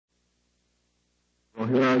We'll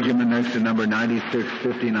hear argument next to number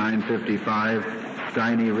 965955,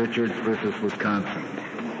 Steiny Richards versus Wisconsin.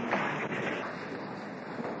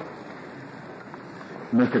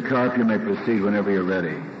 Mr. Karp, you may proceed whenever you're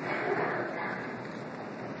ready.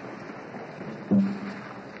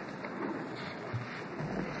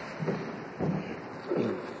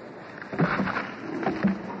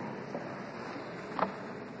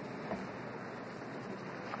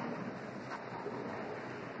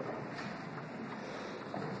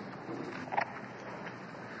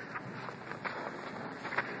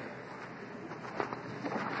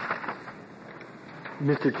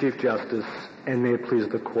 Mr. Chief Justice, and may it please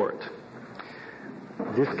the Court,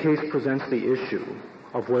 this case presents the issue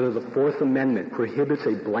of whether the Fourth Amendment prohibits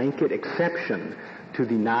a blanket exception to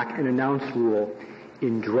the knock and announce rule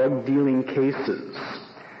in drug dealing cases.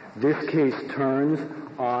 This case turns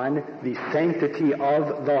on the sanctity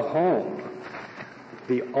of the home,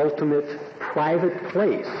 the ultimate private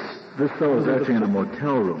place. This fellow was actually in a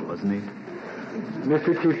motel room, wasn't he?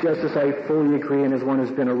 Mr. Chief Justice, I fully agree, and as one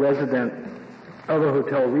who's been a resident of a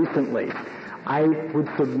hotel recently, I would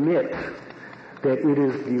submit that it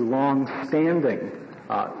is the long-standing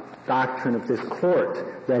doctrine of this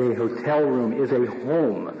court that a hotel room is a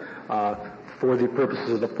home for the purposes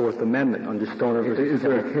of the Fourth Amendment under Stoner versus Is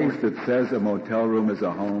there a case that says a motel room is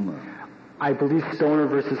a home? I believe Stoner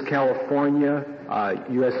versus California,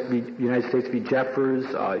 United States v. Jeffers,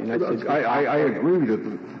 United States v. I agree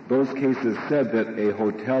that those cases said that a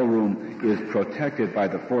hotel room is protected by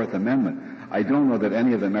the Fourth Amendment. I don't know that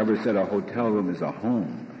any of them ever said a hotel room is a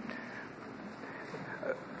home.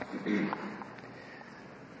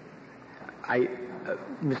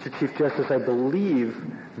 Mr. Chief Justice, I believe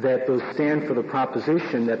that those stand for the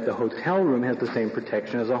proposition that the hotel room has the same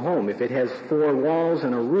protection as a home. If it has four walls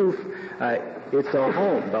and a roof, it's a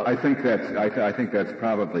home. I think that's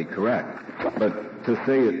probably correct. But to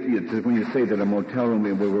say when you say that a motel room,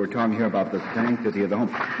 we're talking here about the sanctity of the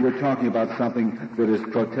home. We're talking about something that is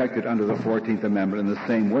protected under the 14th Amendment in the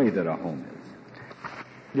same way that a home is.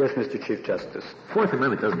 Yes, Mr. Chief Justice. Fourth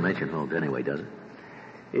Amendment doesn't mention homes anyway, does it?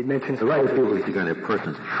 It mentions the right to go into a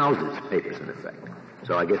person's house's papers, in effect.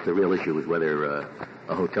 So I guess the real issue is whether a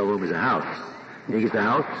hotel room is a house. You think it's a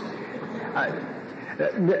house?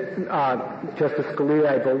 Justice Scalia,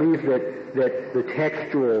 I believe that the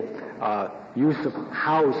textual use of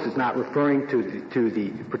house is not referring to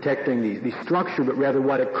the protecting the structure, but rather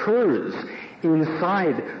what occurs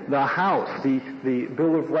inside the house. The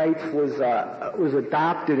Bill of Rights was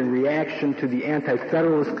adopted in reaction to the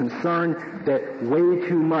anti-federalist concern that way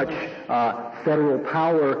too much federal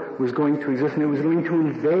power was going to exist, and it was going to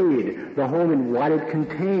invade the home and what it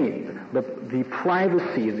contained, the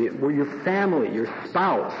privacy, your family, your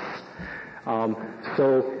spouse.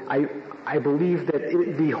 So I believe that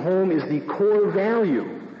the home is the core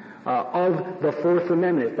value of the Fourth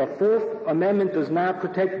Amendment. If the Fourth Amendment does not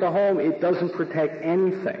protect the home, it doesn't protect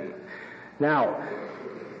anything. Now,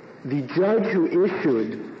 the judge who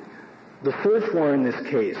issued the search warrant in this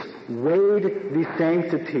case weighed the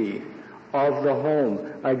sanctity of the home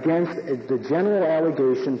against the general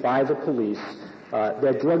allegation by the police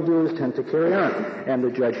that drug dealers tend to carry on. And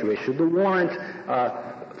the judge who issued the warrant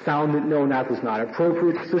found that no-knock was not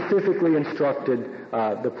appropriate, specifically instructed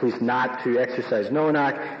the police not to exercise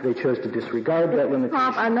no-knock. They chose to disregard that limitation.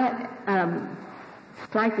 On that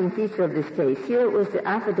striking feature of this case, here it was the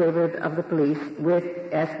affidavit of the police with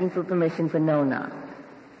asking for permission for no-knock.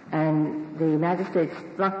 And the magistrate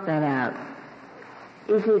struck that out.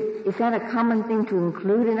 Is that a common thing to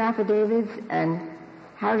include in affidavits? And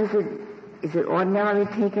how is it ordinarily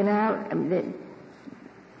taken out?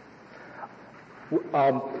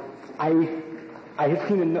 I have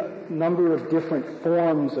seen a number of different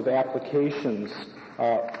forms of applications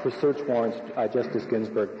for search warrants, Justice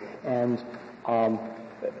Ginsburg, and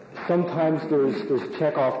sometimes there's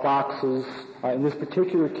check-off boxes. In this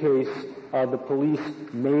particular case, the police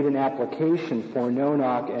made an application for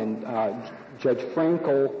no-knock, and Judge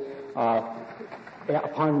Frankel,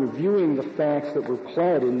 upon reviewing the facts that were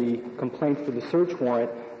pled in the complaint for the search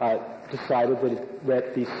warrant, decided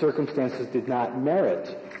that the circumstances did not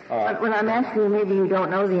merit. When I'm asking you, maybe you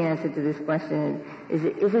don't know the answer to this question. Is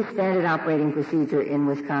it standard operating procedure in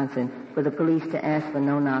Wisconsin for the police to ask for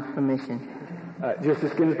no-knock permission?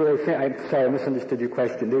 Justice Ginsburg, I'm sorry, I misunderstood your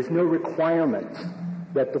question. There's no requirement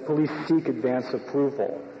that the police seek advance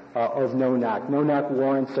approval of no-knock. No-knock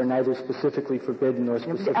warrants are neither specifically forbidden nor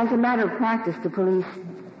specific. As a matter of practice, the police,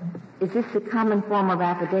 is this a common form of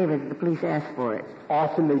affidavit? The police ask for it?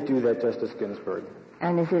 Often they do that, Justice Ginsburg.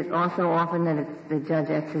 And is it also often that the judge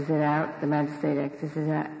X's it out, the magistrate X's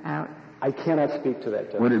it out? I cannot speak to that,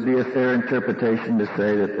 Justice. Would it be a fair interpretation to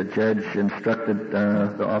say that the judge instructed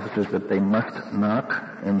the officers that they must knock,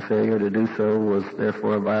 and failure to do so was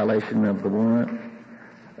therefore a violation of the warrant?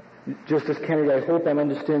 Justice Kennedy, I hope I'm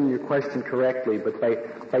understanding your question correctly, but by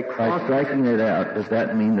striking it out, does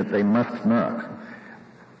that mean that they must knock?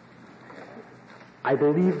 I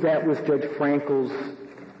believe that was Judge Frankel's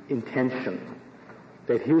intention,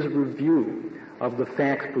 that his review of the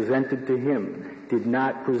facts presented to him did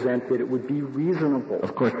not present that it would be reasonable.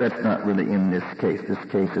 Of course, that's not really in this case. This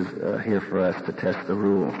case is here for us to test the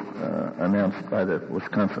rule announced by the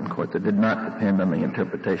Wisconsin court that did not depend on the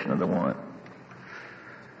interpretation of the warrant.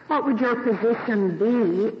 What would your position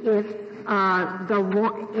be if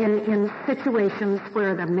in situations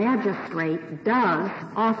where the magistrate does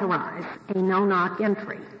authorize a no-knock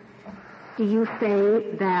entry? Do you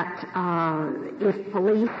say that if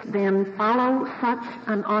police then follow such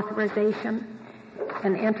an authorization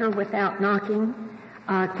and enter without knocking,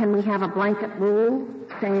 can we have a blanket rule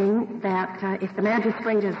saying that if the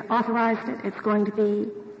magistrate has authorized it, it's going to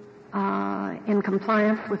be in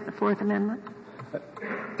compliance with the Fourth Amendment?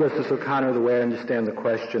 Justice O'Connor, the way I understand the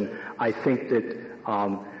question, I think that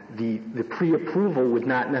the pre-approval would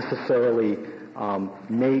not necessarily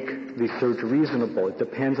make the search reasonable. It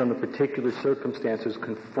depends on the particular circumstances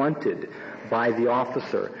confronted by the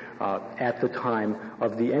officer at the time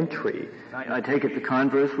of the entry. I take it the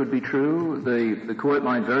converse would be true. The court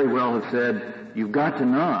might very well have said, you've got to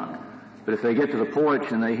knock. But if they get to the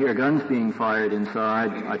porch and they hear guns being fired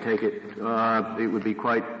inside, I take it it would be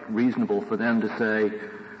quite reasonable for them to say,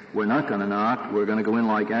 we're not going to knock, we're going to go in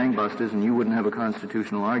like gangbusters, and you wouldn't have a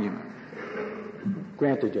constitutional argument.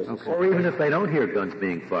 Granted, Justice. Okay. Or even if they don't hear guns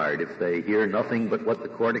being fired, if they hear nothing but what the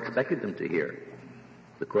court expected them to hear,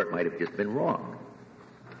 the court might have just been wrong.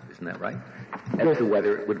 Isn't that right? As to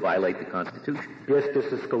whether it would violate the Constitution. Yes,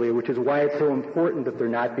 Justice Scalia, which is why it's so important that there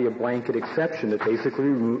not be a blanket exception that basically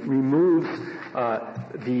removes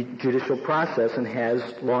the judicial process and has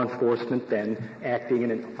law enforcement then acting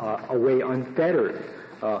in a way unfettered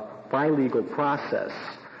by legal process.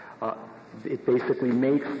 It basically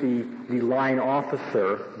makes the line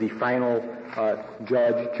officer the final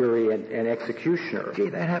judge, jury, and executioner. Gee,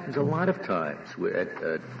 that happens a lot of times with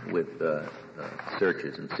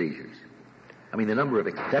searches and seizures. I mean, the number of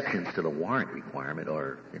exceptions to the warrant requirement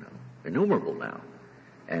are, innumerable now.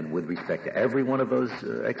 And with respect to every one of those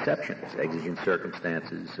exceptions, exigent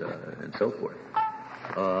circumstances, and so forth,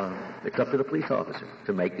 it's up to the police officer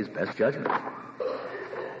to make his best judgment.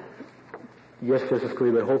 Yes, Justice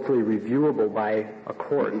Scalia, but hopefully reviewable by a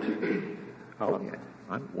court.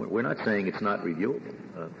 We're not saying it's not reviewable,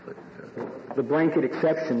 but... The blanket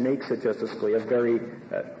exception makes it, Justice Scalia, a very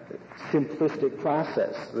simplistic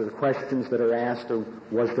process. The questions that are asked are,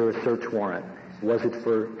 was there a search warrant? Was it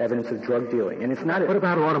for evidence of drug dealing? And it's not... What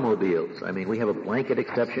about automobiles? I mean, we have a blanket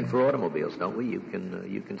exception for automobiles, don't we? You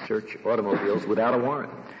can search automobiles without a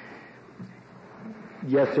warrant.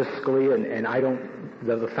 Yes, Justice Scalia, and I don't...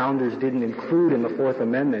 The founders didn't include in the Fourth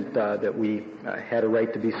Amendment that we had a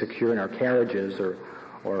right to be secure in our carriages or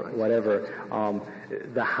whatever.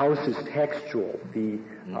 The house is textual.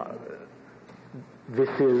 This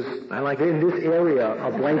is... I like in this area, a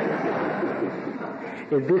blanket...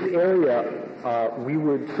 In this area, we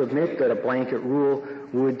would submit that a blanket rule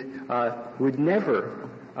would never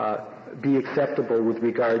be acceptable with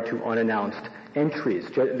regard to unannounced entries.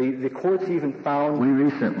 The courts even found... We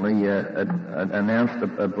recently announced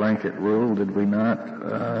a blanket rule, did we not,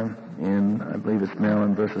 in, I believe it's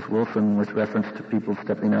Maryland versus Wilson, with reference to people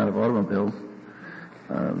stepping out of automobiles.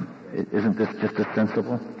 Isn't this just as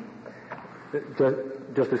sensible?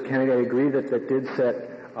 Justice Kennedy, I agree that did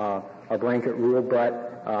set a blanket rule,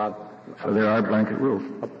 but... so there are blanket rules.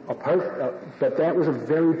 But that was a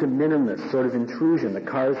very de minimis sort of intrusion. The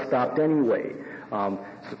cars stopped anyway.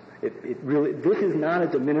 This is not a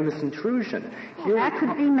de minimis intrusion. Well, that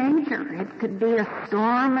could be major. It could be a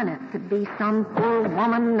storm, and it could be some poor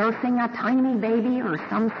woman nursing a tiny baby or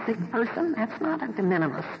some sick person. That's not a de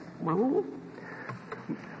minimis rule.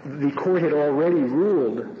 The court had already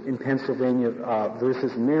ruled in Pennsylvania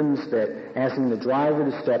versus Mims that asking the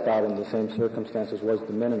driver to step out in the same circumstances was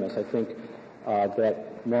de minimis. I think that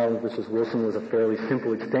Maryland versus Wilson was a fairly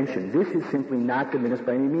simple extension. This is simply not de minimis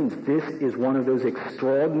by any means. This is one of those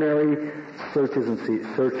extraordinary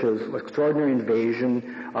extraordinary invasion,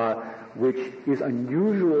 which is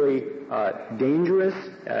unusually dangerous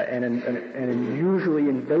and unusually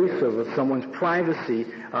invasive of someone's privacy,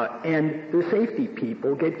 and the safety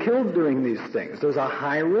people get killed during these things. There's a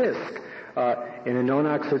high risk. In a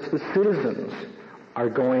no-knock search, the citizens are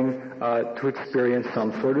going to experience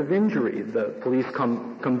some sort of injury. The police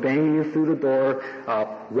come banging you through the door,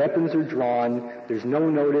 weapons are drawn, there's no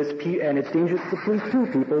notice, and it's dangerous to the police too.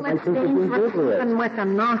 People it's dangerous even with a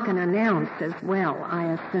knock and announce as well,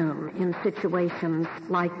 I assume, in situations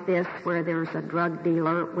like this where there's a drug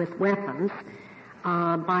dealer with weapons.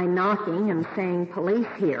 By knocking and saying police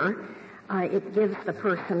here, it gives the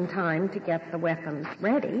person time to get the weapons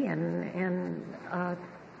ready, and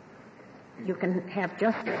you can have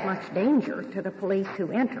just as much danger to the police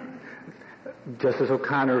who enter. Justice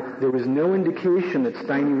O'Connor, there was no indication that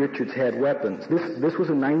Steiny Richards had weapons. This was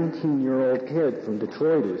a 19-year-old kid from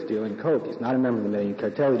Detroit who was dealing coke. He's not a member of the Medellin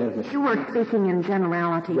cartel. You were speaking in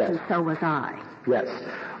generalities, yes. And so was I. Yes.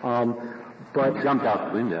 But he jumped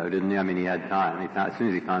out the window, didn't he? I mean, he had time. As soon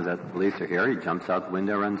as he finds out the police are here, he jumps out the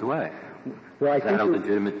window, runs away. Well, Is that a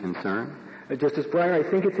legitimate concern? Justice Breyer, I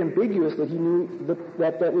think it's ambiguous that he knew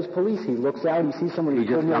that was police. He looks out, he sees somebody in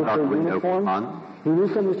uniform. He knew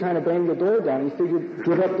somebody was trying to bang the door down. He figured,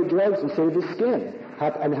 give up the drugs and save his skin.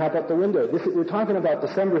 Hop out the window. We're talking about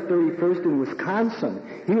December 31st in Wisconsin.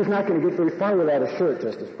 He was not going to get very far without a shirt,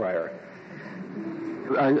 Justice Breyer.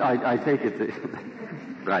 I take it that...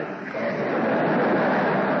 Right.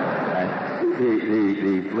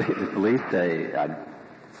 The police say that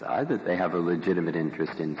they have a legitimate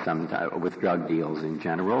interest in with drug deals in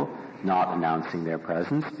general, not announcing their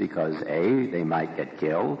presence because A, they might get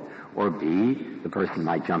killed, or B, the person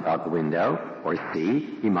might jump out the window, or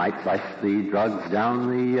C, he might flush the drugs down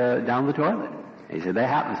the toilet. He said that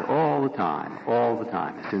happens all the time.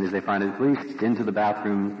 As soon as they find the police, into the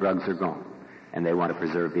bathroom, drugs are gone. And they want to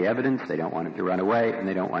preserve the evidence, they don't want it to run away, and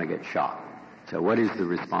they don't want to get shot. So what is the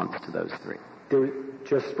response to those three?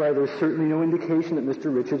 Justice Breyer, there's certainly no indication that Mr.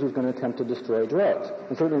 Richards was going to attempt to destroy drugs.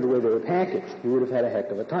 And certainly the way they were packaged, he would have had a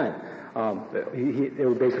heck of a time. They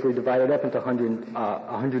were basically divided up into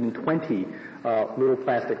 120 little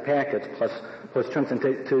plastic packets plus chunks. And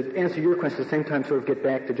to answer your question, at the same time sort of get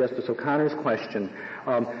back to Justice O'Connor's question,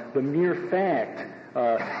 the mere fact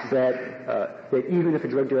that even if a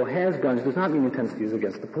drug dealer has guns does not mean intends to use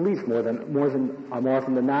against the police. More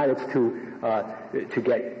often than not, it's to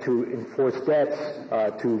enforce debts,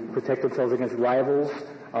 to protect themselves against rivals,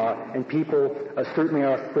 and people certainly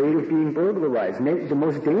are afraid of being burglarized. The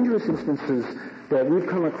most dangerous instances that we've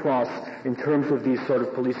come across in terms of these sort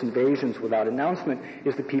of police invasions without announcement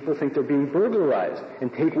is that people think they're being burglarized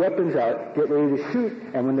and take weapons out, get ready to shoot,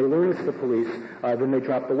 and when they learn it's the police, then they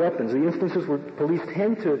drop the weapons. The instances where police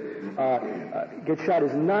tend to get shot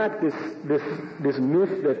is not this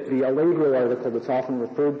myth that the Allegro article that's often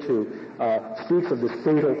referred to speaks of this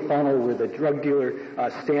fatal funnel where the drug dealer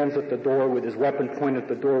stands at the door with his weapon pointed at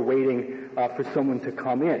the door waiting for someone to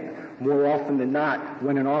come in. More often than not,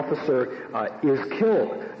 when an officer is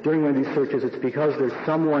killed during one of these searches, it's because there's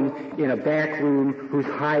someone in a back room who's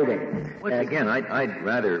hiding. Once again, I'd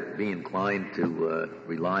rather be inclined to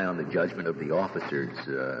rely on the judgment of the officers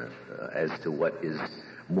as to what is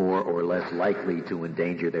more or less likely to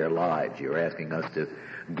endanger their lives. You're asking us to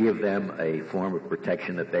give them a form of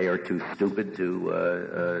protection that they are too stupid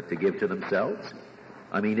to give to themselves?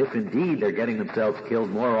 I mean, if indeed they're getting themselves killed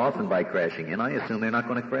more often by crashing in, I assume they're not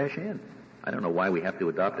going to crash in. I don't know why we have to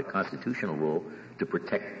adopt a constitutional rule to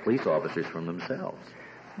protect police officers from themselves.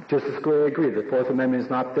 Justice Scalia, I agree. The Fourth Amendment is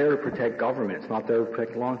not there to protect government. It's not there to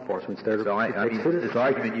protect law enforcement. It's there to protect citizens. This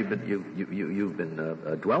argument you've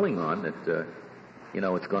been dwelling on that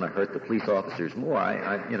it's going to hurt the police officers more.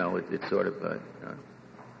 It's sort of.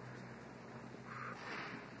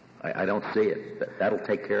 I don't see it. That'll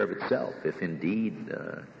take care of itself. If indeed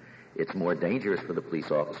it's more dangerous for the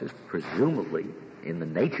police officers, presumably, in the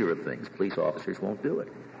nature of things, police officers won't do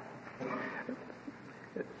it.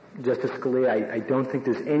 Justice Scalia, I don't think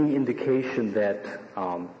there's any indication that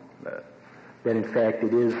in fact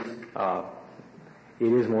it is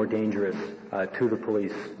more dangerous to the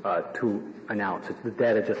police to announce. The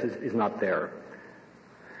data just is not there.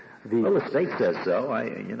 Well, the state says so.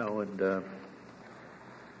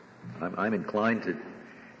 I'm inclined to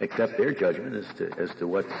accept their judgment as to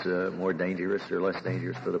what's more dangerous or less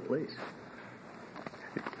dangerous for the police.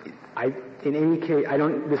 In any case,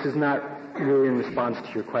 this is not really in response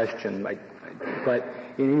to your question, but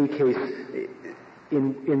in any case,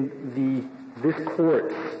 this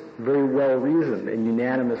court's very well-reasoned and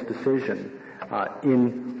unanimous decision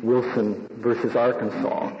in Wilson versus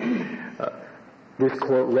Arkansas, this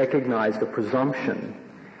court recognized a presumption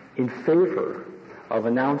in favor of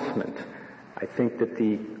announcement. I think that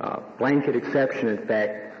the blanket exception, in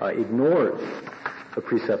fact, ignores the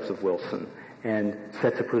precepts of Wilson and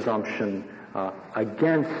sets a presumption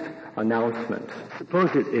against announcement. Suppose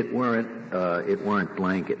it weren't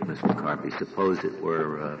blanket, Mr. McCarthy. Suppose it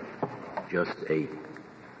were just a.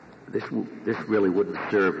 This really wouldn't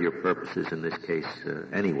serve your purposes in this case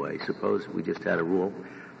anyway. Suppose we just had a rule.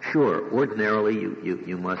 Sure, ordinarily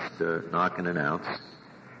you must knock and announce.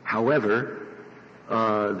 However,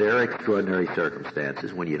 there are extraordinary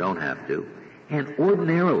circumstances when you don't have to. And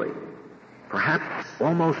ordinarily, perhaps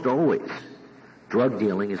almost always, drug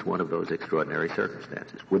dealing is one of those extraordinary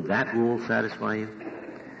circumstances. Would that rule satisfy you?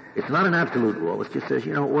 It's not an absolute rule. It just says,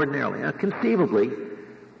 ordinarily. Now, conceivably,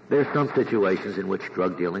 there's some situations in which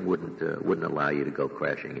drug dealing wouldn't allow you to go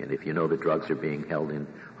crashing in if you know the drugs are being held in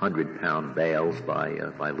 100-pound bales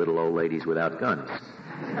by little old ladies without guns.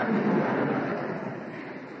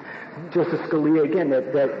 Justice Scalia, again,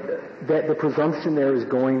 that the presumption there is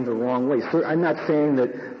going the wrong way. So I'm not saying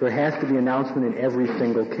that there has to be announcement in every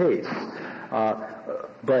single case,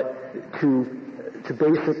 but to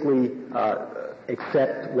basically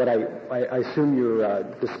accept what I assume you're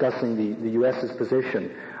discussing the U.S.'s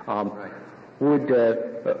position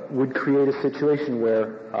would create a situation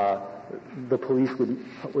where the police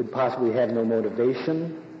would possibly have no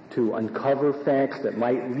motivation to uncover facts that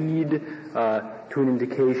might lead to an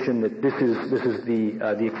indication that this is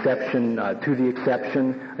the exception to the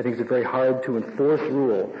exception. I think it's a very hard to enforce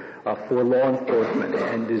rule for law enforcement,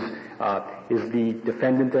 and is the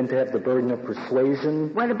defendant then to have the burden of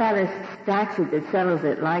persuasion? What about a statute that settles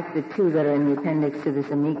it, like the two that are in the appendix to this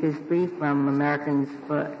amicus brief from Americans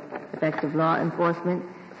for Effective Law Enforcement,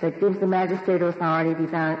 that gives the magistrate authority if he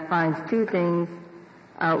finds two things: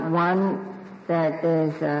 one, that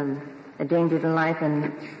there's a danger to life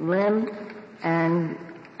and limb, and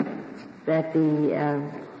that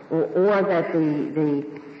or that the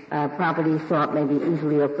property sought may be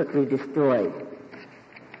easily or quickly destroyed.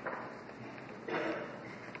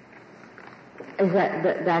 Is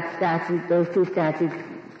that statute, those two statutes,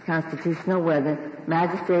 constitutional, where the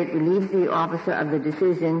magistrate relieves the officer of the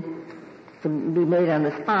decision to be made on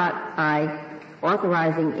the spot by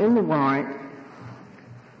authorizing in the warrant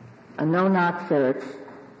a no-knock search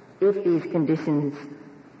if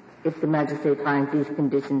the magistrate finds these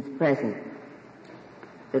conditions present,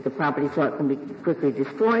 that the property sought can be quickly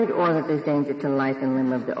destroyed, or that there's danger to life and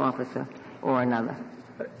limb of the officer or another?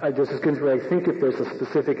 Justice Ginsburg, I think if there's a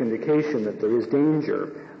specific indication that there is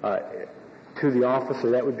danger to the officer,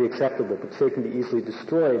 that would be acceptable, but say it can be easily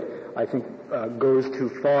destroyed, I think goes too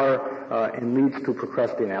far and leads to a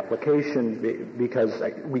procrastinating application, because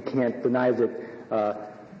we can't deny that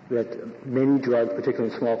many drugs,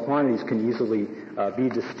 particularly in small quantities, can easily be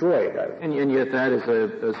destroyed. And yet that is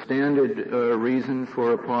a standard reason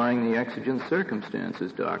for applying the exigent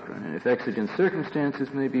circumstances doctrine. And if exigent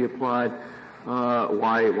circumstances may be applied,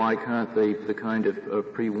 why can't the kind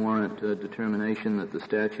of pre-warrant determination that the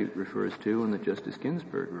statute refers to and that Justice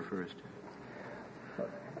Ginsburg refers to?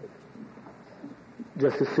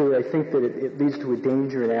 Justice Seward, I think that it leads to a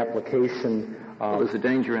danger in application. There's a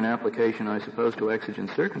danger in application, I suppose, to exigent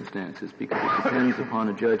circumstances, because it depends upon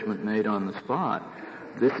a judgment made on the spot.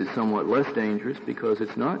 This is somewhat less dangerous because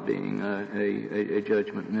it's not being a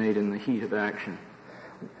judgment made in the heat of action.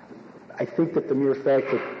 I think that the mere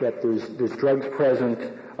fact that there's drugs present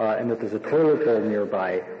and that there's a toilet bowl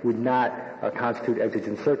nearby would not constitute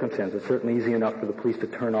exigent circumstances. It's certainly easy enough for the police to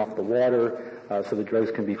turn off the water so the drugs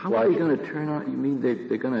can be flushed. How are they going to turn on? You mean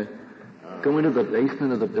they're going to go into the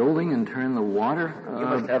basement of the building and turn the water? You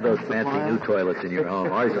must have those fancy new toilets in your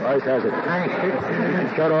home. Ours has a tank.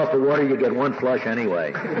 Shut off the water, you get one flush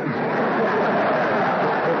anyway.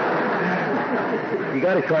 You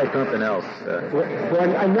got to try something else.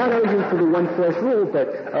 Well, I'm not arguing for the one flush rule, but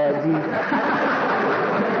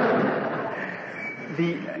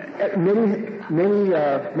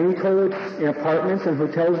many toilets in apartments and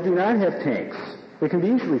hotels do not have tanks. They can be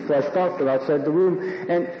easily flushed off. They're outside the room,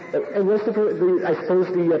 and I suppose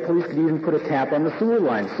the police could even put a tap on the sewer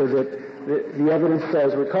line so that the evidence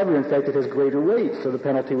says recovery. In fact, it has greater weight, so the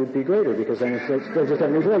penalty would be greater, because then it's just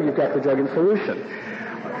that well, you've got the drug in solution.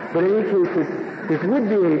 But in any case, this would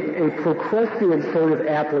be a procrastinating sort of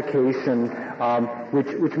application, which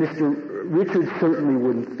Mr. Richards certainly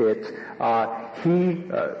wouldn't fit.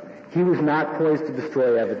 He was not poised to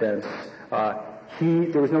destroy evidence.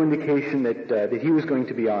 There was no indication that he was going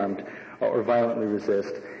to be armed or violently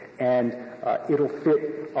resist, and it'll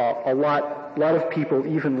fit a lot of people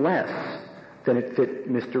even less than it fit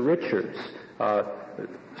Mr. Richards.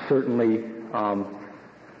 Certainly,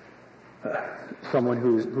 someone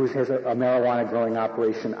who has a marijuana growing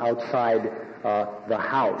operation outside the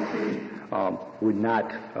house would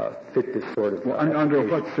not fit this sort of... Under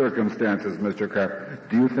what circumstances, Mr. Carr,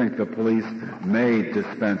 do you think the police may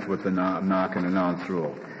dispense with the knock and announce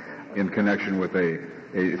rule in connection with a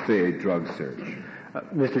drug search?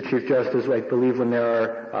 Mr. Chief Justice, I believe when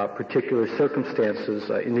there are particular circumstances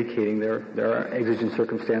indicating there are exigent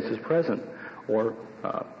circumstances present, or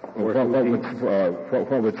what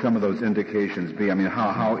would some of those indications be? I mean,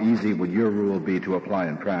 how easy would your rule be to apply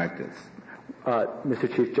in practice? Mr.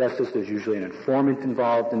 Chief Justice, there's usually an informant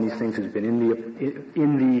involved in these things who's been in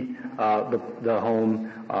the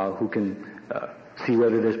home, who can see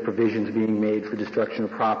whether there's provisions being made for destruction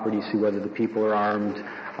of property, see whether the people are armed.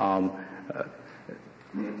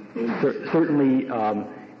 Certainly,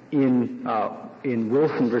 in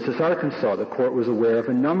Wilson versus Arkansas, the court was aware of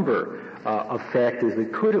a number of factors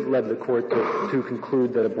that could have led the court to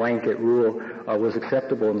conclude that a blanket rule was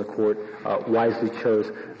acceptable, and the court wisely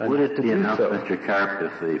chose Would it to be do enough, so. Mr. Karp,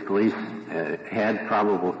 if the police had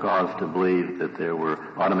probable cause to believe that there were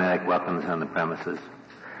automatic weapons on the premises?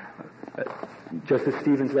 Justice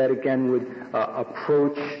Stevens, that again would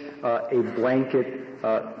approach a blanket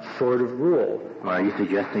sort of rule. Well, are you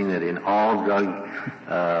suggesting that in all drug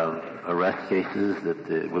arrest cases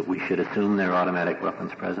that we should assume there are automatic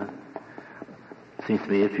weapons present? Seems to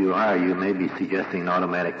me if you are, you may be suggesting an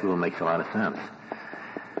automatic rule makes a lot of sense.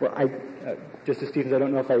 Well, Justice Stevens, I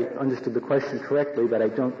don't know if I understood the question correctly, but I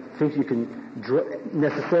don't think you can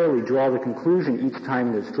necessarily draw the conclusion each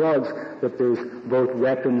time there's drugs that there's both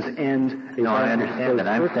weapons and a... No, I understand that.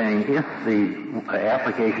 I'm saying if the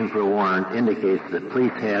application for a warrant indicates that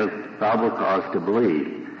police have probable cause to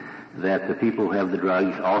believe that the people who have the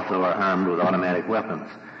drugs also are armed with automatic weapons,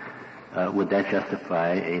 would that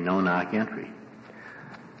justify a no-knock entry?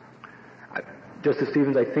 Justice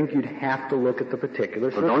Stevens, I think you'd have to look at the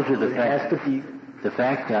particulars. Well, those are the facts. The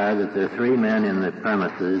facts are that there are three men in the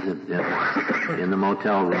premises in the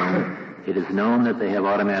motel room. It is known that they have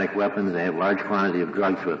automatic weapons. They have large quantity of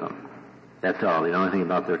drugs with them. That's all. They don't know anything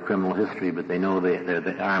about their criminal history, but they know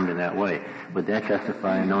they're armed in that way. Would that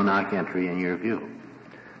justify a no-knock entry in your view?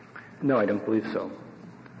 No, I don't believe so.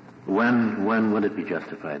 When would it be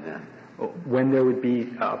justified then? When there would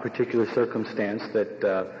be a particular circumstance that...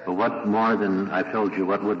 But what more than I've told you,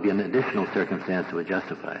 what would be an additional circumstance that would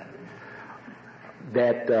justify it?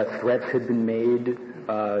 That threats had been made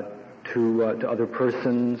to other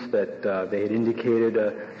persons, that they had indicated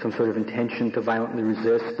some sort of intention to violently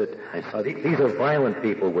resist. That these are violent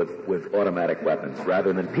people with automatic weapons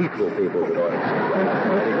rather than peaceful people with automatic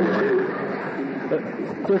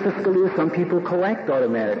weapons. Justice Scalia, some people collect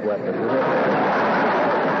automatic weapons.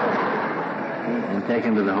 And take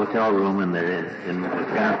them to the hotel room and they're in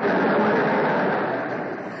Wisconsin.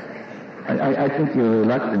 I think your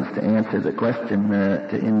reluctance to answer the question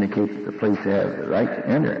to indicate that the police have the right to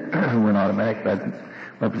enter when automatic weapons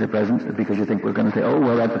are present is because you think we're going to say, oh,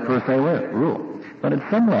 well, that's a per se rule. But at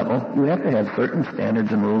some level, you have to have certain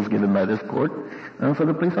standards and rules given by this court for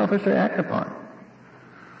the police officer to act upon.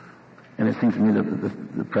 And it seems to me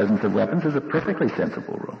that the presence of weapons is a perfectly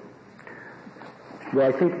sensible rule. Well,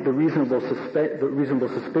 I think the reasonable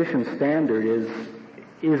suspicion standard is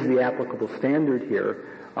the applicable standard here.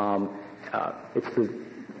 It's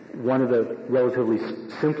one of the relatively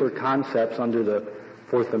simpler concepts under the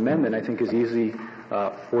Fourth Amendment. I think is easy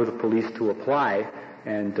for the police to apply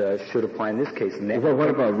and should apply in this case. Well, what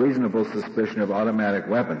about reasonable suspicion of automatic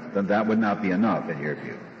weapons? Then that would not be enough in your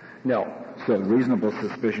view. No. So reasonable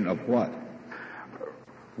suspicion of what?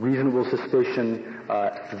 Reasonable suspicion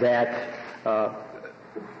that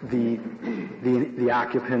the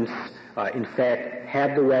occupants, in fact,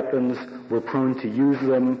 had the weapons, were prone to use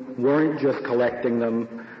them, weren't just collecting them.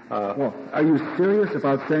 Well, are you serious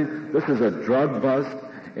about saying this is a drug bust,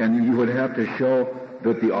 and you would have to show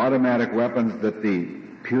that the automatic weapons that the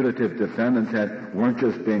putative defendants had weren't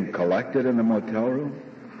just being collected in the motel room?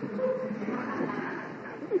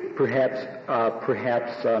 Perhaps,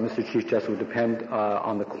 Mr. Chief Justice, would depend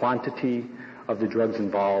on the quantity of the drugs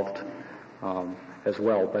involved as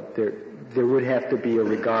well. But there would have to be a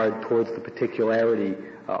regard towards the particularity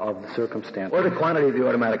of the circumstance. Or the quantity of the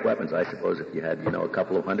automatic weapons. I suppose if you had, a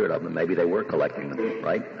couple of hundred of them, maybe they were collecting them,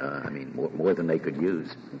 right? More than they could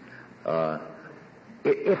use.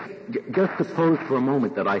 Just suppose for a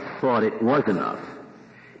moment that I thought it was enough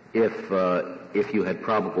if you had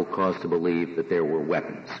probable cause to believe that there were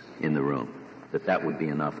weapons in the room, that would be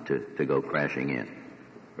enough to go crashing in.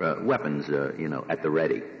 Weapons, at the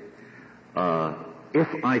ready. If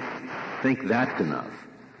I think that's enough,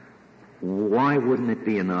 why wouldn't it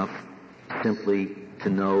be enough simply to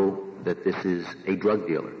know that this is a drug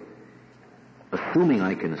dealer? assuming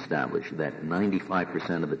I can establish that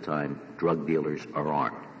 95% of the time drug dealers are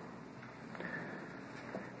armed?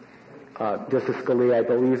 Justice Scalia, I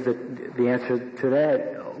believe that the answer to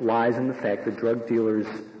that lies in the fact that drug dealers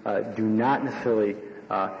do not necessarily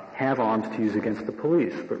have arms to use against the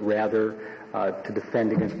police, but rather to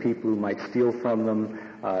defend against people who might steal from them,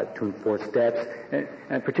 to enforce debts.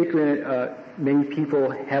 And particularly, many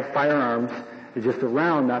people have firearms just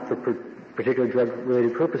around, not for particular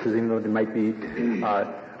drug-related purposes, even though there might be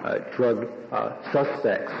drug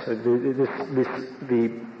suspects.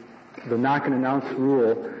 The knock and announce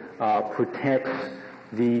rule protects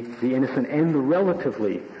the innocent and the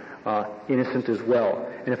relatively innocent as well.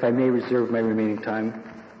 And if I may reserve my remaining time.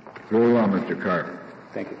 Very well, Mr. Carr.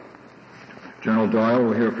 Thank you. General Doyle,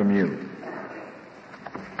 we'll hear from you.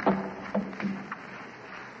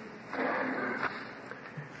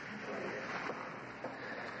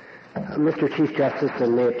 Mr. Chief Justice,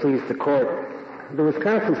 and may it please the Court, the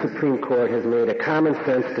Wisconsin Supreme Court has made a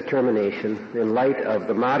common-sense determination in light of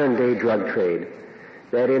the modern-day drug trade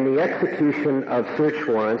that in the execution of search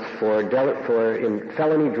warrants for in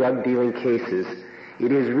felony drug dealing cases,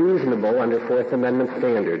 it is reasonable under Fourth Amendment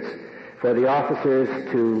standards for the officers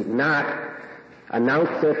to not announce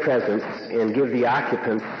their presence and give the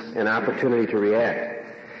occupants an opportunity to react.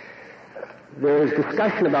 There is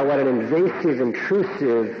discussion about what an invasive,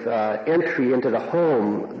 intrusive entry into the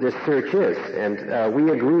home this search is, and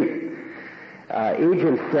we agree.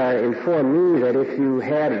 Agents informed me that if you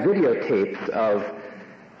had videotapes of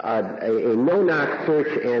a no-knock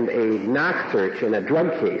search and a knock search in a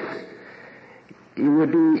drug case,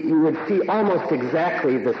 you would see almost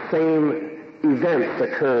exactly the same events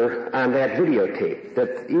occur on that videotape.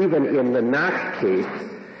 That even in the knock case,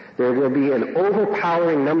 there will be an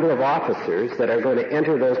overpowering number of officers that are going to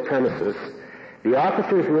enter those premises. The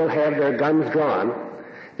officers will have their guns drawn.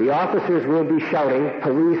 The officers will be shouting,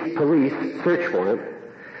 "Police, police, search warrant."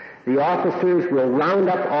 The officers will round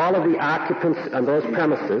up all of the occupants on those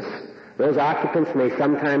premises. Those occupants may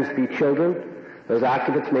sometimes be children. Those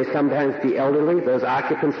occupants may sometimes be elderly. Those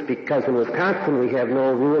occupants, because in Wisconsin we have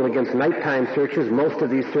no rule against nighttime searches, most of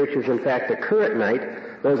these searches in fact occur at night,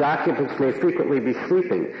 those occupants may frequently be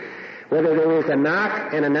sleeping. Whether there is a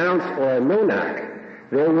knock and announce or a no knock,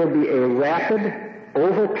 there will be a rapid,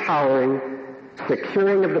 overpowering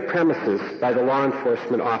securing of the premises by the law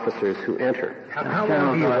enforcement officers who enter. How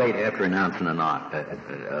long do you wait after announcing a knock?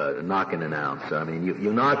 Knock and announce. I mean,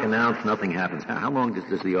 you knock, announce, nothing happens. How long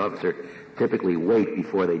does the officer typically wait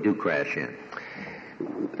before they do crash in?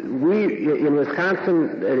 In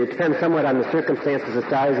Wisconsin, it depends somewhat on the circumstances, the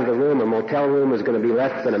size of the room. A motel room is going to be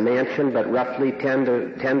less than a mansion, but roughly 10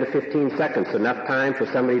 to 15 seconds, enough time for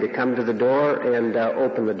somebody to come to the door and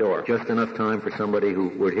open the door. Just enough time for somebody who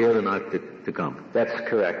would hear the knock to come. That's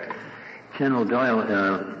correct. General Doyle,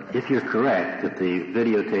 if you're correct that the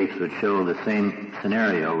videotapes would show the same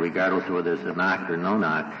scenario, regardless of whether there's a knock or no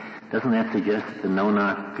knock, doesn't that suggest that the no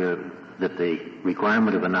knock, that the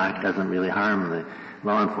requirement of a knock doesn't really harm the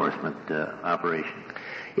law enforcement operation?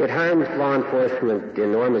 It harms law enforcement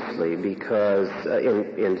enormously because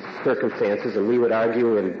in circumstances, and we would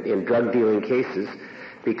argue in drug dealing cases,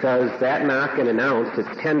 because that knock and announce, it's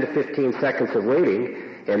 10 to 15 seconds of waiting,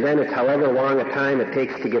 and then it's however long a time it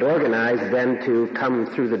takes to get organized then to come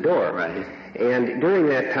through the door. Right. And during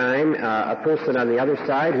that time, a person on the other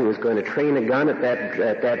side who is going to train a gun at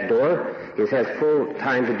that door has full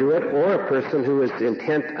time to do it, or a person who is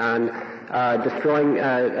intent on destroying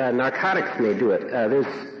narcotics may do it. There's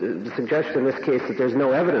the suggestion in this case that there's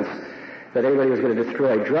no evidence that anybody was going to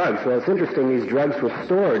destroy drugs. Well, it's interesting, these drugs were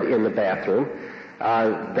stored in the bathroom.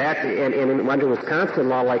 And under Wisconsin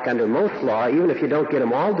law, like under most law, even if you don't get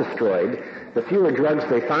them all destroyed, the fewer drugs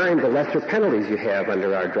they find, the lesser penalties you have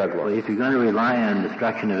under our drug law. Well, if you're going to rely on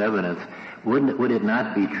destruction of evidence, would it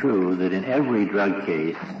not be true that in every drug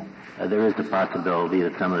case there is the possibility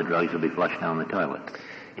that some of the drugs will be flushed down the toilet?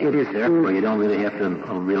 It is Therefore, true. you don't really have to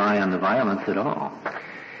rely on the violence at all.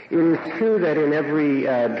 It is true that in every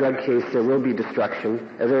drug case there will be destruction.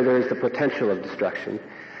 There is the potential of destruction.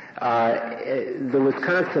 The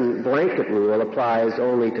Wisconsin blanket rule applies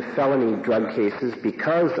only to felony drug cases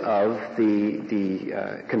because of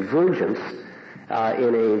the convergence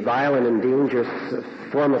in a violent and dangerous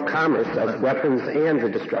form of commerce of weapons and the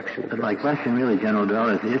destruction. But my question really, General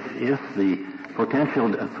Doyle, is if the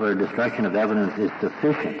potential for destruction of evidence is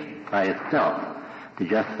sufficient by itself to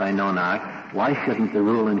justify no knock, why shouldn't the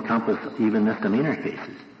rule encompass even misdemeanor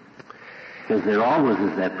cases? Because there always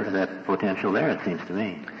is that potential there, it seems to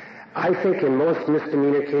me. I think in most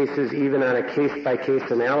misdemeanor cases, even on a case-by-case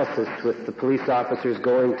analysis with the police officers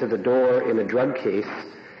going to the door in a drug case,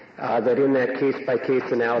 that in that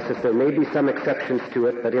case-by-case analysis, there may be some exceptions to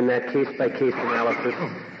it, but in that case-by-case analysis,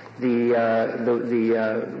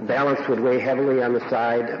 the balance would weigh heavily on the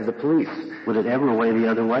side of the police. Would it ever weigh the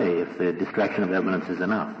other way if the destruction of evidence is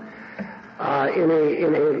enough? In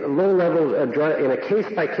a low-level in a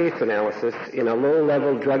case-by-case analysis, in a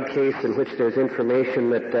low-level drug case in which there's information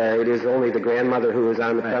that it is only the grandmother who is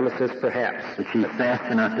on the premises, perhaps. But she's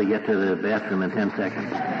fast enough to get to the bathroom in 10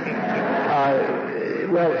 seconds.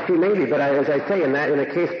 Well, she may be, but as I say, in a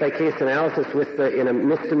case-by-case analysis, in a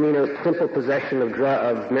misdemeanor simple possession of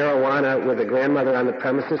marijuana with a grandmother on the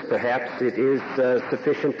premises, perhaps it is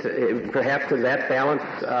sufficient. Perhaps in that balance,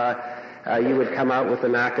 you would come out with a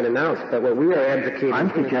knock and announce. But what we are advocating...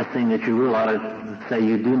 I'm suggesting that you rule out say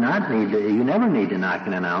you never need to knock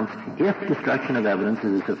and announce if destruction of evidence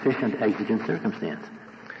is a sufficient exigent circumstance.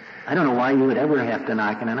 I don't know why you would ever have to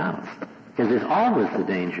knock and announce. Because there's always the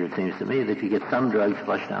danger, it seems to me, that you get some drugs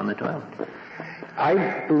flushed down the toilet.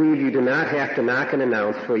 I believe you do not have to knock and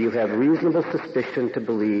announce where you have reasonable suspicion to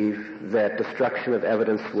believe that destruction of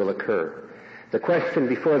evidence will occur. The question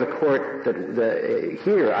before the court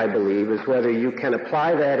here, I believe, is whether you can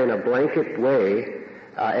apply that in a blanket way,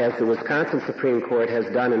 as the Wisconsin Supreme Court has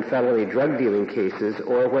done in felony drug dealing cases,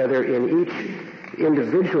 or whether in each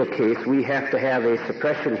individual case we have to have a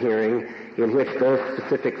suppression hearing in which those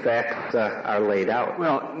specific facts are laid out.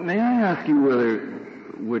 Well, may I ask you whether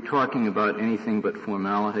we're talking about anything but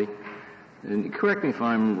formality? And correct me if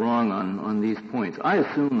I'm wrong on these points. I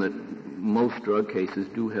assume that most drug cases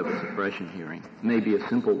do have a suppression hearing. Maybe a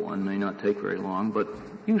simple one, may not take very long, but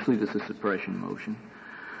usually there's a suppression motion.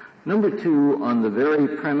 Number two, on the very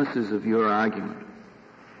premises of your argument,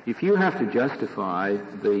 if you have to justify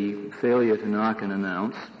the failure to knock and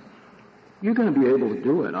announce, you're going to be able to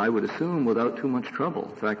do it, I would assume, without too much trouble.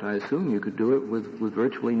 In fact, I assume you could do it with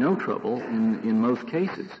virtually no trouble in most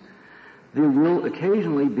cases. There will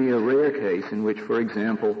occasionally be a rare case in which, for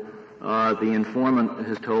example, the informant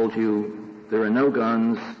has told you there are no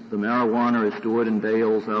guns, the marijuana is stored in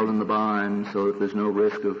bales out in the barn so that there's no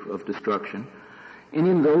risk of destruction. And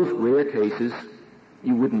in those rare cases,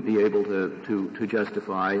 you wouldn't be able to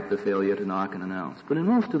justify the failure to knock and announce. But in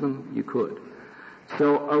most of them, you could.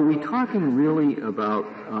 So are we talking really about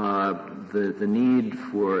the need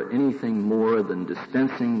for anything more than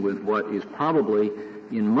dispensing with what is probably,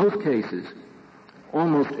 in most cases,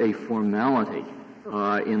 almost a formality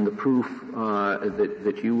in the proof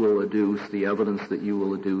that you will adduce, the evidence that you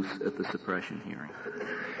will adduce at the suppression hearing?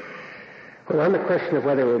 Well, on the question of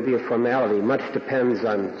whether it will be a formality, much depends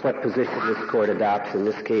on what position this court adopts in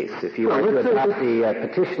this case. If you are to adopt the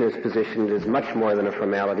petitioner's position, it is much more than a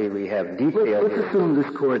formality. We have detailed... Let's assume this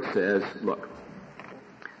court says, look,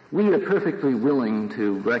 we are perfectly willing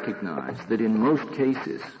to recognize that in most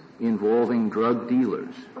cases involving drug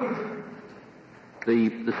dealers,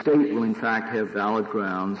 the state will in fact have valid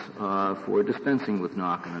grounds for dispensing with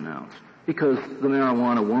knock and announce, because the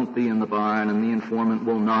marijuana won't be in the barn and the informant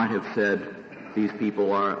will not have said these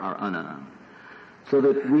people are unannounced. So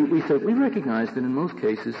that we said we recognize that in most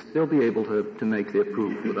cases they'll be able to make their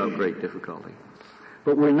proof without great difficulty.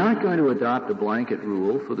 But we're not going to adopt a blanket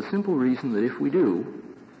rule for the simple reason that if we do,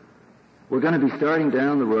 we're going to be starting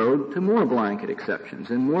down the road to more blanket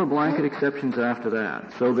exceptions and more blanket exceptions after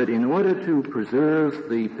that. So that in order to preserve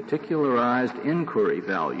the particularized inquiry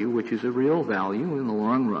value, which is a real value in the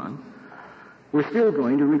long run, we're still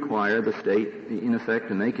going to require the state, in effect,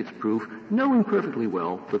 to make its proof, knowing perfectly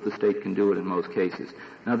well that the state can do it in most cases.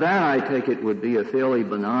 Now that, I take it, would be a fairly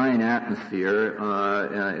benign atmosphere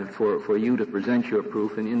for you to present your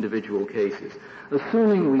proof in individual cases.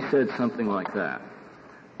 Assuming we said something like that,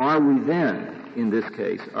 are we then, in this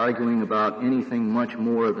case, arguing about anything much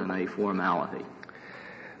more than a formality?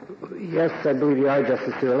 Yes, I believe you are,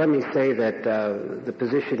 Justice Breyer. Let me say that the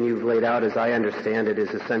position you've laid out, as I understand it, is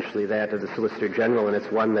essentially that of the Solicitor General, and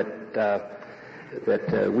it's one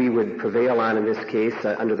that we would prevail on in this case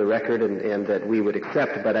under the record and that we would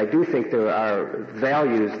accept. But I do think there are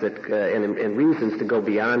values that and reasons to go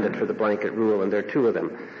beyond it for the blanket rule, and there are two of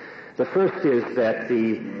them. The first is that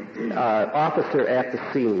the officer at the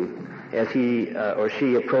scene, as he or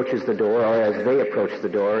she approaches the door, or as they approach the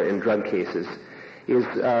door in drug cases,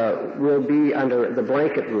 will be, under the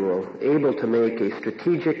blanket rule, able to make a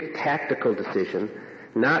strategic, tactical decision,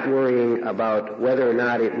 not worrying about whether or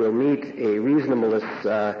not it will meet a reasonableness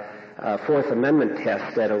Fourth Amendment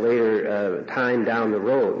test at a later time down the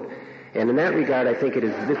road. And in that regard, I think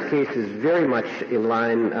this case is very much in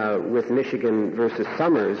line with Michigan versus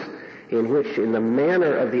Summers, in which, in the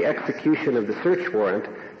manner of the execution of the search warrant,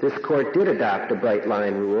 this court did adopt a bright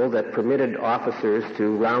line rule that permitted officers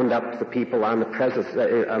to round up the people on the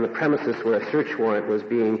premises where a search warrant was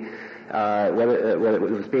being whether it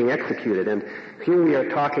was being executed. And here we are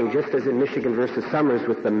talking, just as in Michigan versus Summers,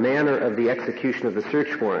 with the manner of the execution of the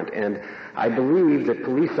search warrant. And I believe that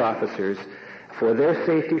police officers, for their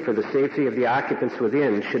safety, for the safety of the occupants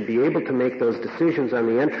within, should be able to make those decisions on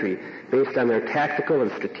the entry based on their tactical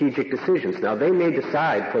and strategic decisions. Now, they may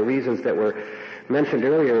decide, for reasons that were mentioned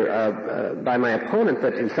earlier by my opponent,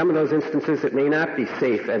 that in some of those instances it may not be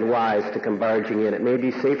safe and wise to come barging in. It may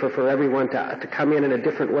be safer for everyone to come in a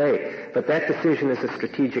different way. But that decision is a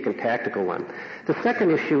strategic and tactical one. The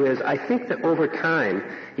second issue is, I think that over time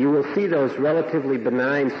you will see those relatively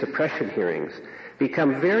benign suppression hearings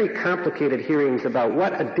become very complicated hearings about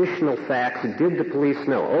what additional facts did the police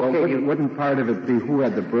know. Okay, wouldn't part of it be who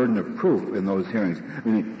had the burden of proof in those hearings? I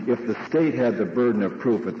mean, if the state had the burden of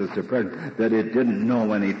proof at the suppression that it didn't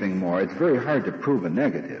know anything more, it's very hard to prove a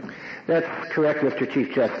negative. That's correct, Mr.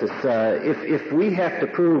 Chief Justice. If we have to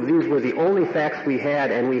prove these were the only facts we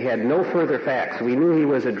had and we had no further facts, we knew he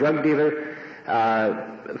was a drug dealer,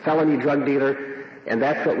 felony drug dealer, and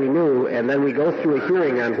that's what we knew, and then we go through a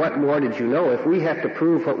hearing on what more did you know. If we have to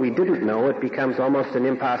prove what we didn't know, it becomes almost an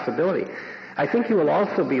impossibility. I think you will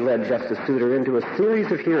also be led, Justice Souter, into a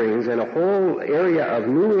series of hearings and a whole area of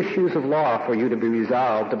new issues of law for you to be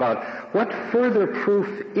resolved about what further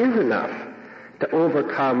proof is enough to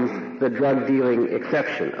overcome the drug dealing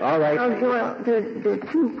exception. All right? Well, there are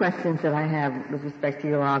two questions that I have with respect to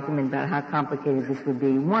your argument about how complicated this would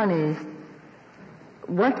be. One is,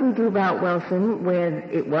 what do we do about Wilson, where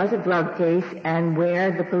it was a drug case and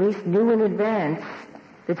where the police knew in advance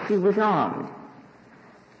that she was armed?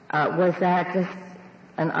 Was that just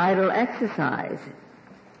an idle exercise?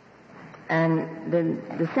 And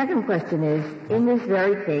the second question is, in this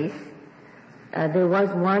very case, there was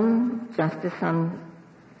one justice on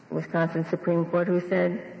Wisconsin Supreme Court who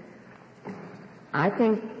said, I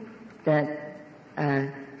think that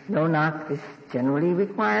no knock is generally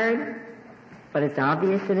required, but it's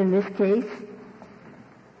obvious that in this case,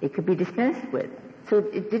 it could be dispensed with. So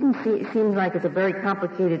it didn't seem like it's a very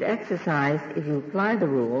complicated exercise if you apply the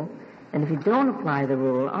rule. And if you don't apply the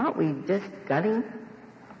rule, aren't we just gutting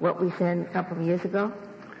what we said a couple of years ago?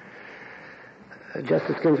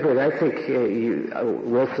 Justice Ginsburg, I think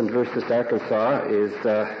Wilson versus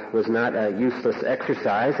Arkansas was not a useless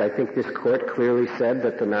exercise. I think this court clearly said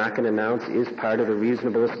that the knock and announce is part of the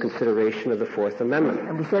reasonableness consideration of the Fourth Amendment.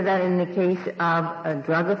 And we said that in the case of a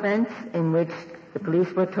drug offense in which the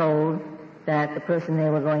police were told that the person they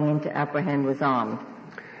were going in to apprehend was armed.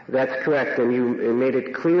 That's correct, and you made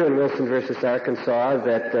it clear in Wilson versus Arkansas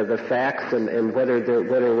that the facts and whether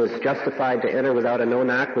it was justified to enter without a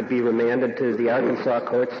no-knock would be remanded to the Arkansas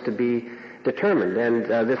courts to be determined.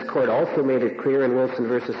 And this court also made it clear in Wilson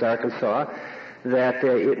versus Arkansas that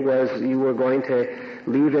you were going to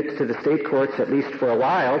leave it to the state courts, at least for a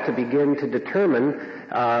while, to begin to determine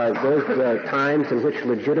those times in which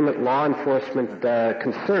legitimate law enforcement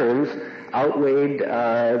concerns outweighed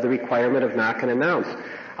the requirement of knock and announce.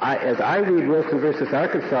 As I read Wilson versus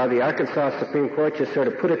Arkansas, the Arkansas Supreme Court just sort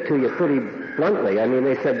of put it to you pretty bluntly. I mean,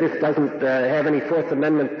 they said this doesn't have any Fourth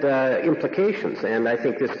Amendment implications, and I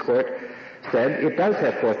think this court said it does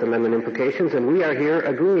have Fourth Amendment implications, and we are here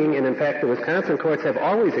agreeing, and in fact the Wisconsin courts have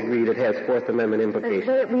always agreed it has Fourth Amendment implications.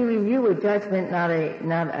 But we review a judgment, not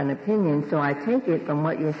an opinion, so I take it from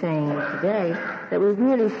what you're saying today that we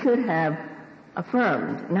really should have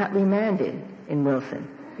affirmed, not remanded in Wilson.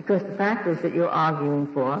 Because the factors that you're arguing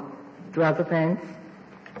for, drug offense,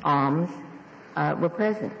 arms, were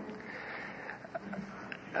present.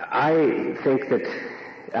 I think that,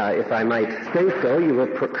 if I might say so, you were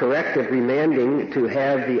correct in remanding to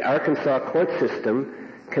have the Arkansas court system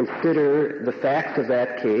consider the facts of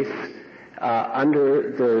that case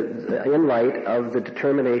in light of the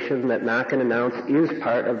determination that knock and announce is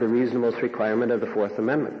part of the reasonableness requirement of the Fourth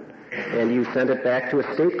Amendment. And you sent it back to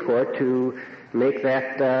a state court to make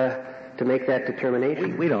that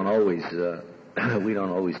determination. We don't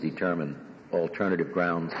always determine alternative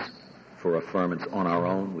grounds for affirmance on our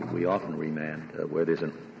own. We often remand where there's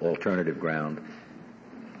an alternative ground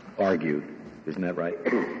argued. Isn't that right?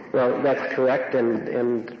 Well, that's correct.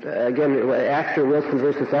 And again, after Wilson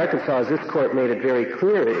versus Arkansas, this court made it very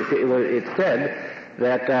clear. It said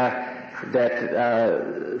that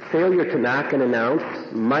failure to knock and announce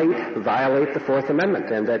might violate the Fourth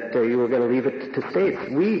Amendment, and that you were going to leave it to states.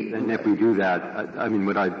 And if we do that, I mean,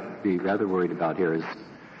 what I'd be rather worried about here is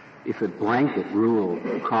if a blanket rule,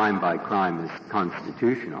 crime by crime, is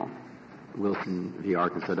constitutional, Wilson v.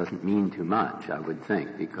 Arkansas doesn't mean too much, I would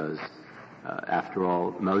think, because after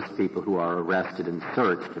all, most people who are arrested and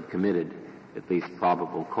searched have committed at least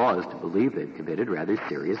probable cause to believe they've committed rather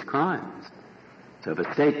serious crimes. So if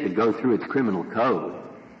a state could go through its criminal code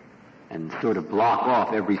and sort of block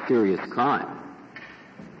off every serious crime,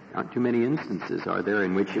 not too many instances are there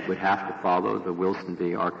in which it would have to follow the Wilson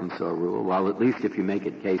v. Arkansas rule, while at least if you make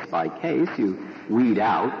it case by case, you weed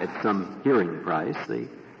out at some hearing price the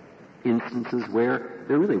instances where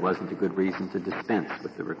there really wasn't a good reason to dispense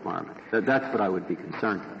with the requirement. That's what I would be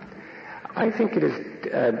concerned with. I think it is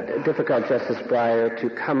difficult, Justice Breyer, to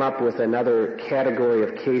come up with another category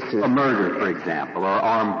of cases. A murder, for example, or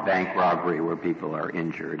armed bank robbery where people are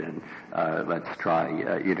injured, and let's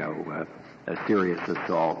try, serious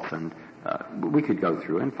assaults, and we could go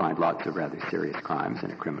through and find lots of rather serious crimes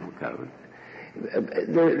in a criminal code.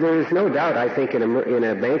 There is no doubt, I think, in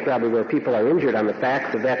a bank robbery where people are injured on the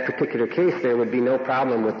facts of that particular case, there would be no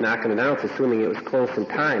problem with knock and announce, assuming it was close in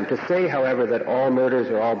time. To say, however, that all murders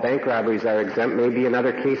or all bank robberies are exempt may be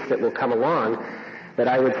another case that will come along, but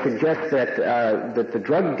I would suggest that that the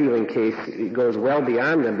drug dealing case goes well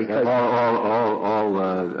beyond them, because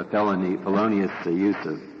felonious use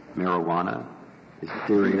of marijuana is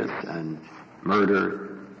serious, and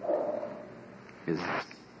murder is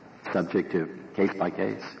subject to case by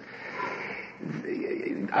case.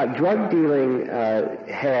 Drug dealing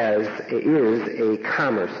is a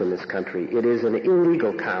commerce in this country. It is an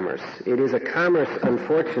illegal commerce. It is a commerce,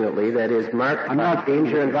 unfortunately, that is marked by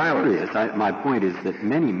danger and violence. My point is that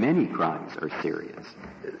many crimes are serious.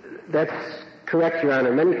 That's correct, Your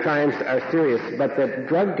Honor. Many crimes are serious, but that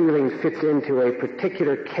drug dealing fits into a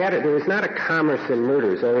particular category. There is not a commerce in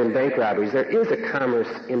murders or in bank robberies. There is a commerce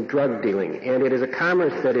in drug dealing, and it is a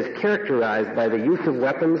commerce that is characterized by the use of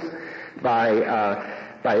weapons, by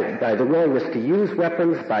the willingness to use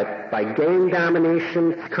weapons, by gang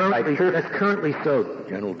domination. That's currently so,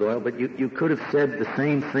 General Doyle, but you could have said the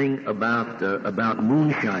same thing about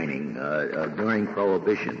moonshining during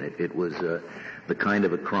Prohibition. It was the kind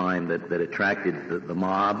of a crime that attracted the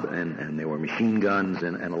mob, and there were machine guns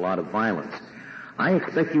and a lot of violence. I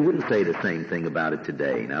expect you wouldn't say the same thing about it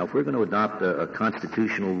today. Now, if we're going to adopt a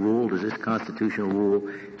constitutional rule, does this constitutional rule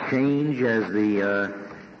change as the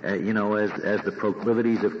as the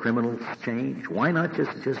proclivities of criminals change? Why not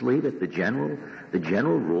just leave it the general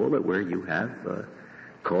rule that where you have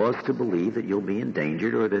cause to believe that you'll be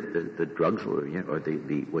endangered, or that the drugs or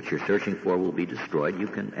the what you're searching for will be destroyed, you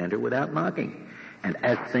can enter without knocking. And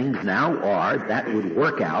as things now are, that would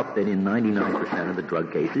work out that in 99% of the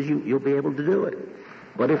drug cases you'll be able to do it.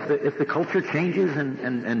 But if the culture changes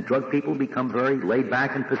and drug people become very laid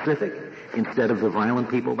back and pacific instead of the violent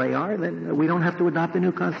people they are, then we don't have to adopt a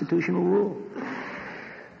new constitutional rule.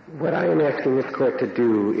 What I am asking this court to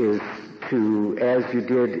do is to, as you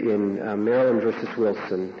did in Maryland versus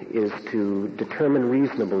Wilson, is to determine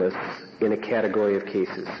reasonableness in a category of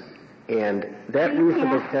cases. And that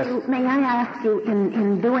reasonableness test... May I ask you,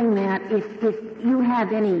 in doing that, if you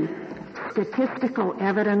have any statistical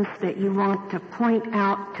evidence that you want to point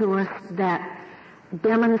out to us that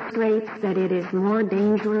demonstrates that it is more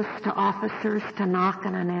dangerous to officers to knock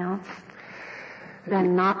and announce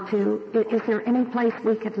than not to? Is there any place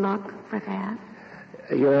we could look for that?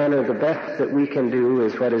 Your Honor, the best that we can do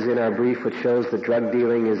is what is in our brief, which shows that drug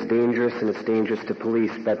dealing is dangerous and it's dangerous to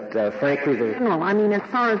police. But frankly, no. I mean, as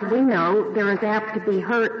far as we know, they're as apt to be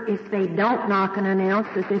hurt if they don't knock and announce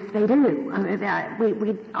as if they do. I mean,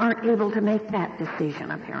 we aren't able to make that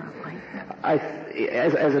decision, apparently.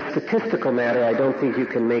 As a statistical matter, I don't think you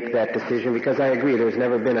can make that decision, because I agree there's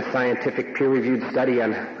never been a scientific peer-reviewed study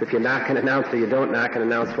on if you knock and announce or you don't knock and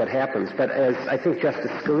announce what happens. But as I think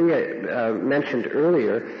Justice Scalia mentioned earlier,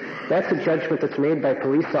 that's a judgment that's made by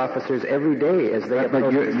police officers every day as they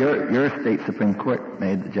approach. But your state Supreme Court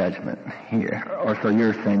made the judgment here. Or so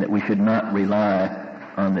you're saying that we should not rely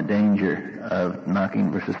on the danger of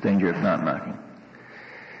knocking versus danger of not knocking.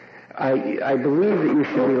 I believe that you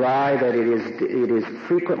should rely that it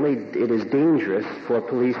is dangerous for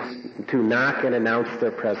police to knock and announce their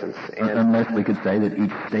presence. And unless we could say that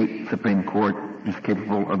each state Supreme Court is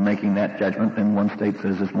capable of making that judgment, and one state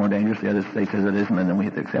says it's more dangerous, the other state says it isn't, and then we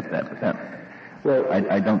have to accept that. But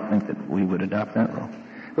I don't think that we would adopt that rule.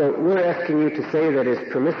 Well, we're asking you to say that it's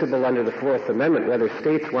permissible under the Fourth Amendment, whether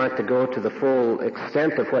states want to go to the full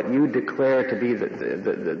extent of what you declare to be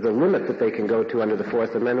the limit that they can go to under the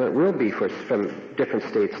Fourth Amendment will be from different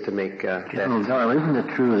states to make that. General Doyle, isn't it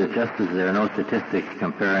true that just as there are no statistics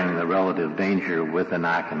comparing the relative danger with a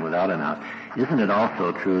knock and without a knock, isn't it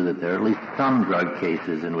also true that there are at least some drug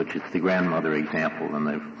cases in which it's the grandmother example and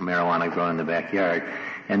the marijuana grown in the backyard,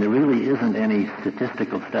 And there really isn't any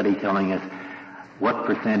statistical study telling us what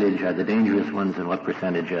percentage are the dangerous ones and what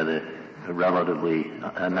percentage are the relatively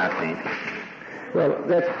not dangerous. Well,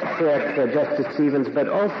 that's correct, Justice Stevens, but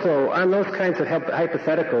also on those kinds of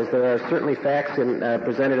hypotheticals, there are certainly facts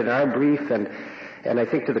presented in our brief and I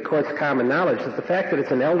think to the court's common knowledge that the fact that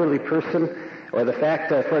it's an elderly person or the fact,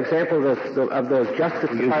 for example, of those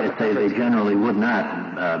Justice Department... You say they generally would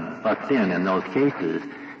not bust in those cases,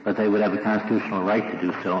 but they would have a constitutional right to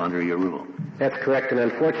do so under your rule. That's correct, and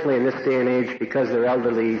unfortunately in this day and age, because they're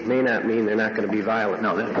elderly may not mean they're not going to be violent.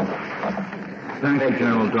 No, Thank you,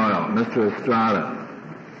 General Doyle. Mr. Estrada.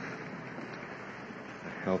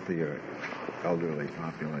 Healthier elderly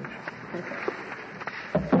population.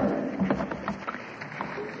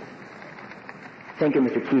 Thank you,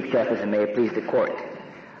 Mr. Chief Justice, and may it please the Court.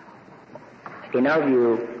 In our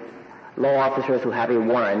view, law officers who have a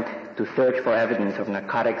warrant to search for evidence of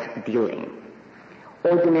narcotics dealing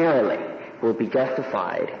ordinarily will be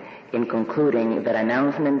justified in concluding that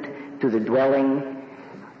announcement to the dwelling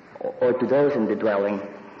or to those in the dwelling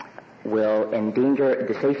will endanger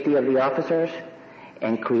the safety of the officers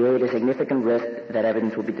and create a significant risk that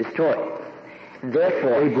evidence will be destroyed.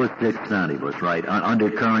 Therefore... Bush, right, under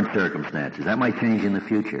current circumstances. That might change in the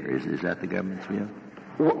future. Is that the government's view?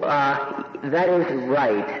 That is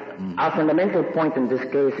right. Mm-hmm. Our fundamental point in this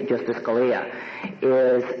case, Justice Scalia,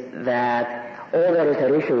 is that all that is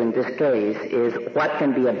at issue in this case is what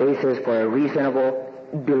can be a basis for a reasonable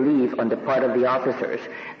belief on the part of the officers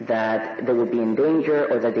that they will be in danger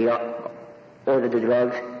or that the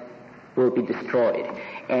drugs will be destroyed.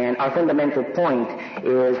 And our fundamental point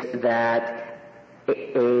is that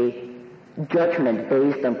a judgment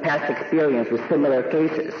based on past experience with similar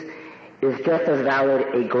cases is just as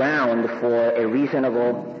valid a ground for a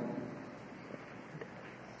reasonable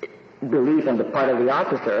belief on the part of the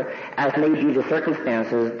officer as may be the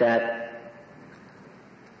circumstances that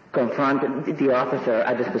confront the officer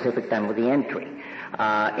at the specific time of the entry.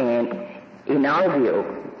 And in our view,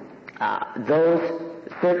 those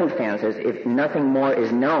circumstances, if nothing more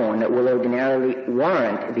is known, will ordinarily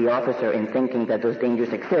warrant the officer in thinking that those dangers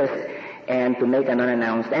exist and to make an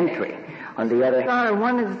unannounced entry. On the other hand...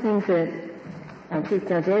 One of the things that Chief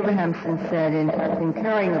Judge Abrahamson said in her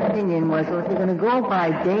concurring opinion was, well, if you're going to go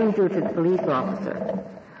by danger to the police officer,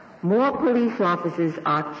 more police officers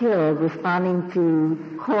are killed responding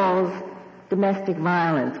to calls, domestic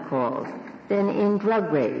violence calls, than in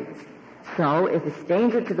drug raids. So if it's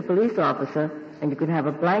danger to the police officer, and you can have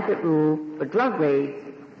a blanket rule for drug raids,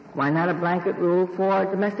 why not a blanket rule for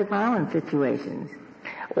domestic violence situations?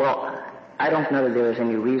 Well, I don't know that there is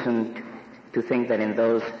any reason to think that in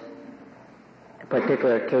those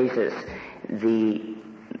particular cases the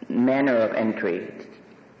manner of entry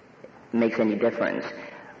makes any difference.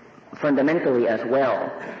 Fundamentally as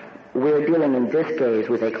well, we're dealing in this case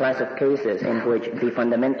with a class of cases in which the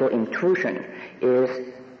fundamental intrusion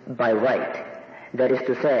is by right. That is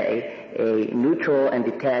to say, a neutral and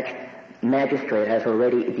detached magistrate has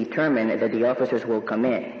already determined that the officers will come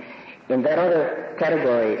in. In that other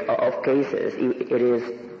category of cases, it is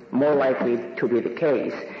more likely to be the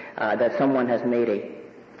case that someone has made a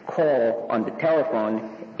call on the telephone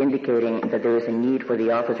indicating that there is a need for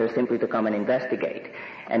the officer simply to come and investigate.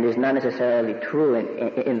 And it's not necessarily true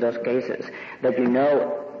in those cases that you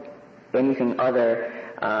know anything other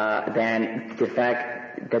than the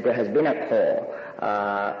fact that there has been a call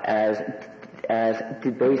as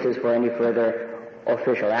the basis for any further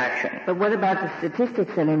official action. But what about the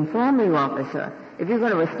statistics that inform the officer? If you're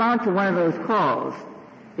going to respond to one of those calls,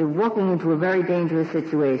 you're walking into a very dangerous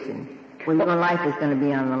situation where your life is going to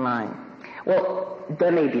be on the line. Well,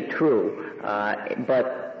 that may be true,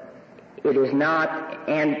 but it is not,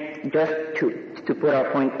 and just to put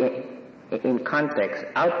our point in context,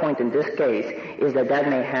 our point in this case is that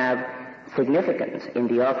may have significance in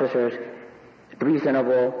the officer's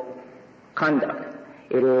reasonable conduct.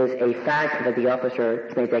 It is a fact that the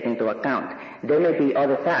officer may take into account. There may be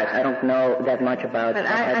other facts. I don't know that much about But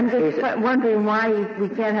I'm just wondering why we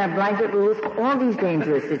can't have blanket rules for all these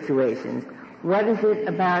dangerous situations. What is it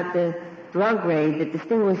about the drug raid that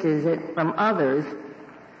distinguishes it from others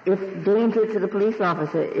if danger to the police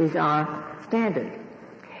officer is our standard?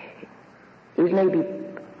 It may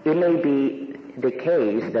be the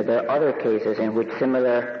case that there are other cases in which a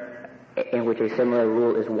similar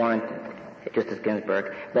rule is warranted, Justice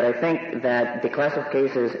Ginsburg. But I think that the class of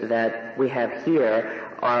cases that we have here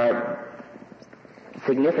are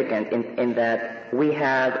significant in that we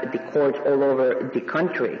have the courts all over the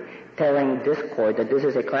country telling this court that this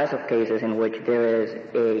is a class of cases in which there is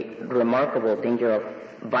a remarkable danger of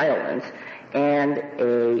violence, and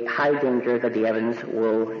a high danger that the evidence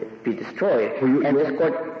will be destroyed.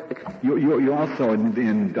 You also,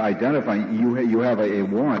 in identifying, you have a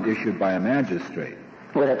warrant issued by a magistrate.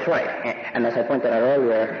 Well, that's right. And as I pointed out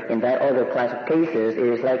earlier, in that other class of cases, it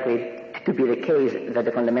is likely to be the case that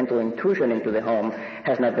the fundamental intrusion into the home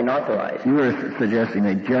has not been authorized. You were suggesting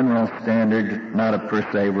a general standard, not a per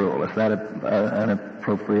se rule. Is that an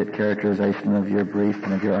appropriate characterization of your brief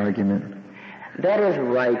and of your argument? That is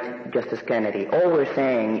right, Justice Kennedy. All we're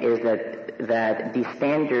saying is that the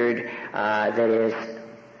standard that is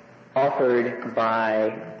offered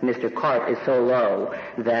by Mr. Karp is so low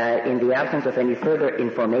that in the absence of any further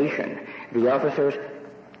information, the officer's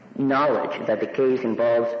knowledge that the case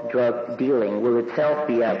involves drug dealing will itself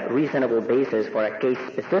be a reasonable basis for a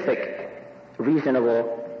case-specific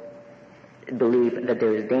reasonable belief that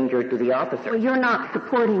there is danger to the officer. Well, you're not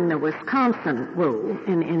supporting the Wisconsin rule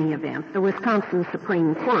in any event, the Wisconsin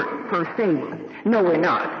Supreme Court per se rule. No, we're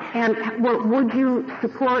not. And would you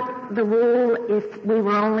support the rule if we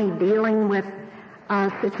were only dealing with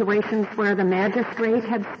situations where the magistrate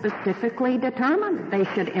had specifically determined they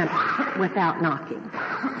should enter without knocking?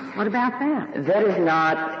 What about that? That is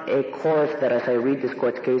not a course that, as I read this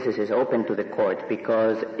court's cases, is open to the court,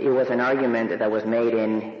 because it was an argument that was made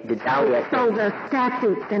in the Dahlia case. So the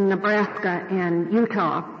statutes in Nebraska and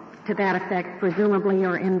Utah, to that effect, presumably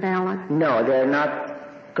are invalid? No, they're not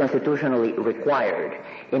constitutionally required.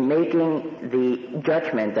 In making the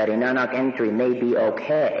judgment that a no-knock entry may be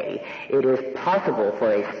okay, it is possible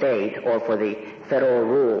for a state or for the federal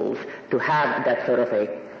rules to have that sort of a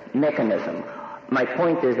mechanism. My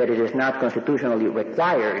point is that it is not constitutionally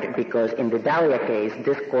required, because in the Dahlia case,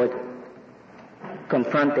 this court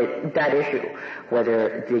confronted that issue,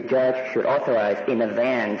 whether the judge should authorize in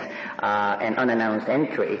advance an unannounced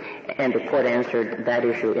entry, and the court answered that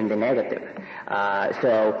issue in the negative.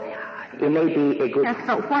 So it may be a good... Yes,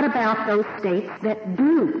 but what about those states that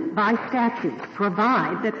do, by statute,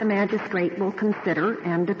 provide that the magistrate will consider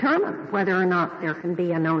and determine whether or not there can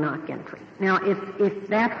be a no-knock entry? Now, if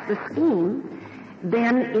that's the scheme,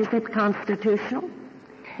 then is it constitutional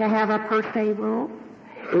to have a per se rule?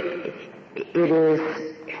 It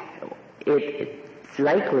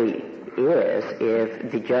likely is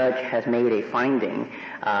if the judge has made a finding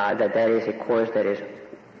that is a course that is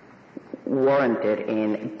warranted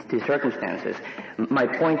in the circumstances. My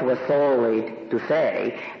point was solely to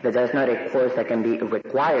say that that's not a course that can be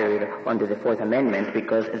required under the Fourth Amendment,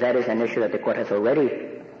 because that is an issue that the court has already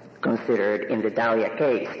considered in the Dahlia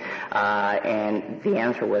case, and the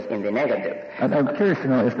answer was in the negative. I'm curious to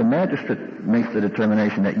know if the magistrate makes the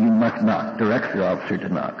determination that you must knock, directs the officer to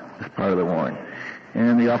knock as part of the warrant,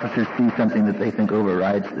 and the officers see something that they think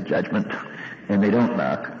overrides the judgment, and they don't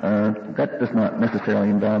knock, that does not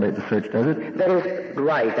necessarily invalidate the search, does it? That is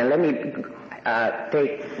right, and let me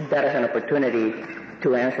take that as an opportunity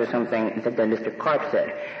to answer something that Mr. Karp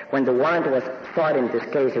said. When the warrant was sought in this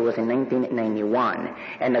case, it was in 1991,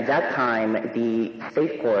 and at that time, the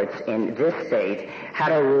state courts in this state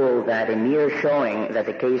had a rule that a mere showing that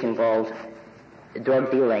the case involves drug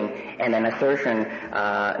dealing and an assertion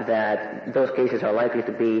that those cases are likely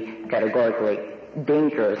to be categorically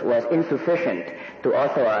dangerous was insufficient to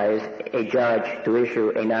authorize a judge to issue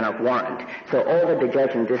a no-knock warrant. So all that the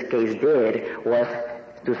judge in this case did was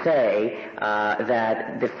to say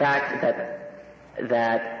that the facts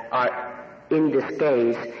that are in this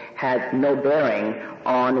case had no bearing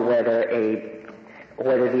on whether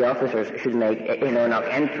the officers should make a no-knock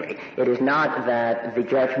entry. It is not that the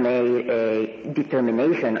judge made a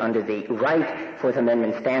determination under the right Fourth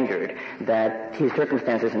Amendment standard that his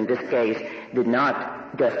circumstances in this case did not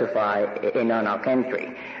justify a no-knock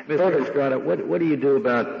entry. Mr. Estrada, what do you do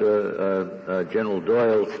about General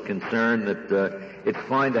Doyle's concern that it's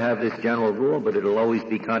fine to have this general rule, but it'll always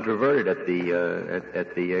be controverted at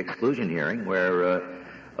the exclusion hearing, where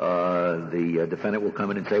the defendant will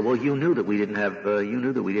come in and say, "Well, you knew that we didn't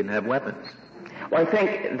have weapons." Well, I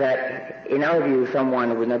think that, in our view,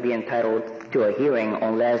 someone would not be entitled to a hearing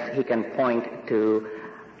unless he can point to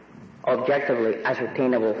objectively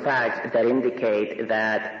ascertainable facts that indicate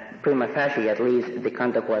that prima facie, at least, the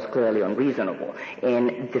conduct was clearly unreasonable.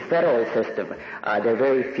 In the federal system, there are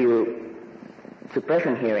very few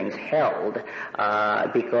suppression hearings held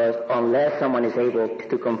because unless someone is able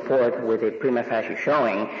to come forth with a prima facie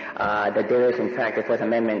showing that there is, in fact, a Fourth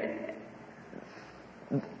Amendment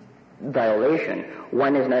violation,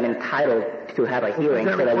 one is not entitled to have a hearing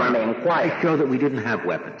so that one may inquire. I show that we didn't have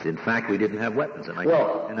weapons. In fact, we didn't have weapons. And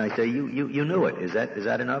I say, you knew it. Is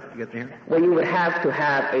that enough to get the hearing? Well, you would have to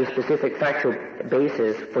have a specific factual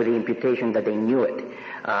basis for the imputation that they knew it.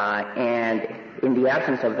 And in the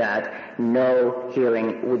absence of that, no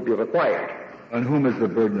hearing would be required. On whom is the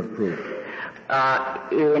burden of proof?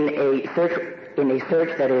 In a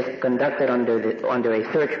search that is conducted under a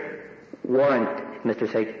search warrant, Mr.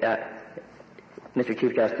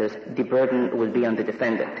 Chief Justice, the burden would be on the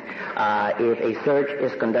defendant. If a search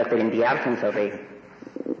is conducted in the absence of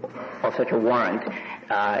such a warrant,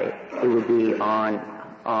 it would be on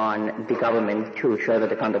the government to show that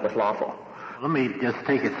the conduct was lawful. Let me just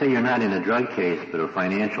take it, say you're not in a drug case, but a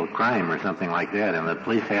financial crime or something like that, and the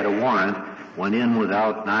police had a warrant, went in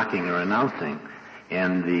without knocking or announcing,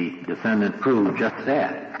 and the defendant proved just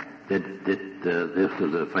that this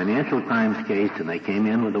was a financial crimes case, and they came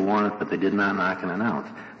in with a warrant, but they did not knock and announce.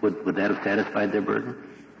 Would that have satisfied their burden?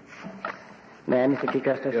 May I, Mr. Chief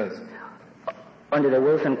Justice? Yes. Under the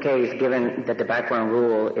Wilson case, given that the background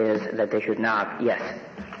rule is that they should knock, yes.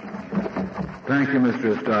 Thank you,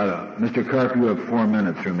 Mr. Estrada. Mr. Karp, you have 4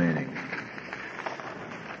 minutes remaining.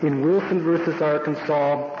 In Wilson versus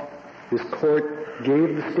Arkansas, this court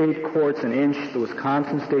gave the state courts an inch. The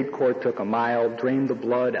Wisconsin state court took a mile, drained the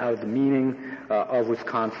blood out of the meaning of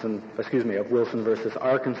Wilson versus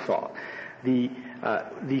Arkansas. The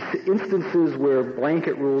instances where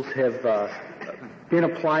blanket rules have been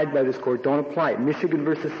applied by this court don't apply. Michigan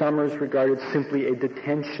versus Summers regarded simply a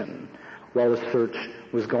detention while the search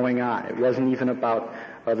was going on. It wasn't even about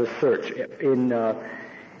the search. In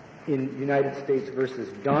United States versus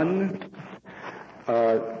Dunn,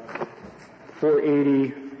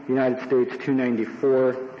 480 United States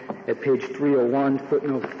 294 at page 301,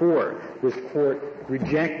 footnote 4, this court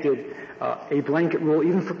rejected a blanket rule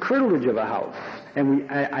even for curtilage of a house. And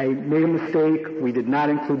I made a mistake. We did not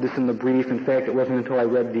include this in the brief. In fact, it wasn't until I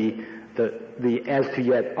read the as to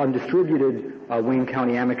yet undistributed Wayne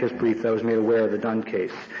County amicus brief that I was made aware of the Dunn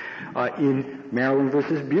case. In Maryland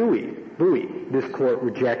versus Bowie, this court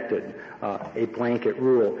rejected a blanket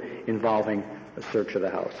rule involving a search of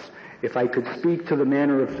the house. If I could speak to the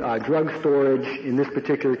manner of drug storage in this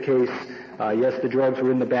particular case, yes, the drugs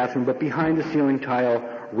were in the bathroom, but behind the ceiling tile,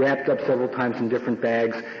 wrapped up several times in different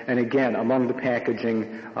bags, and again, among the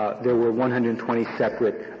packaging, there were 120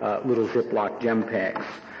 separate little Ziploc gem packs.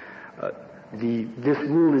 This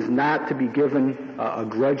rule is not to be given a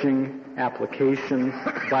grudging application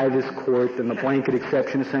by this court, and the blanket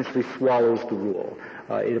exception essentially swallows the rule.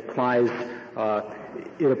 It applies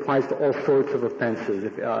to all sorts of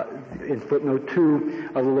offenses. In footnote 2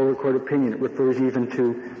 of the lower court opinion, it refers even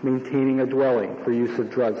to maintaining a dwelling for use of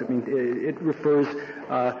drugs. It refers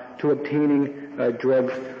to obtaining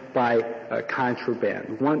drugs by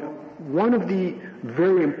contraband. One of the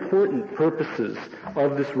very important purposes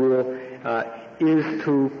of this rule is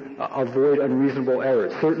to avoid unreasonable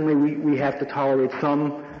errors. Certainly we have to tolerate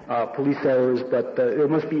some police errors, but there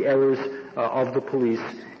must be errors of the police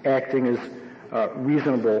acting as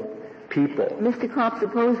reasonable people. Mr. Kopp,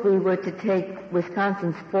 suppose we were to take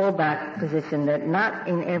Wisconsin's fallback position that not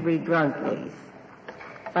in every drug case,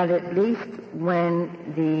 but at least when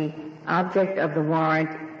the object of the warrant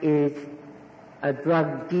is a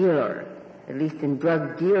drug dealer, at least in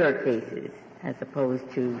drug dealer cases, as opposed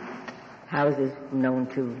to houses known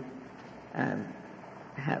to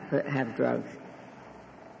have drugs.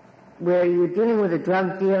 Where you're dealing with a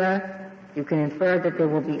drug dealer, you can infer that there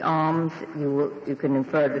will be arms. You can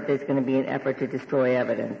infer that there's going to be an effort to destroy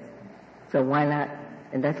evidence. So why not?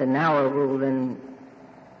 And that's a narrower rule than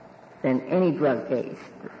any drug case.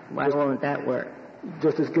 Why won't that work?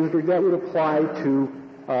 Justice Ginsburg, that would apply to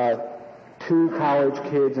two college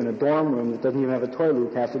kids in a dorm room that doesn't even have a toilet who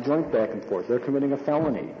pass a joint back and forth. They're committing a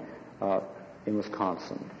felony in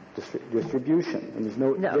Wisconsin, distribution. And there's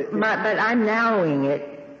no. But I'm narrowing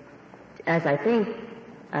it, as I think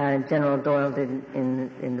General Doyle did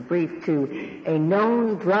in the brief, to a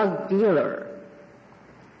known drug dealer.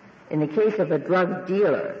 In the case of a drug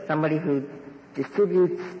dealer, somebody who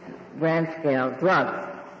distributes grand scale drugs,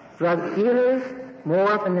 drug dealers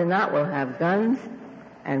more often than not will have guns,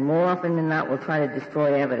 and more often than not will try to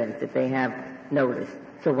destroy evidence if they have notice.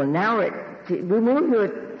 So we'll narrow it. Remove your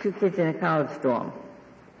two kids in a college dorm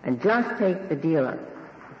and just take the dealer.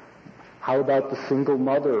 How about the single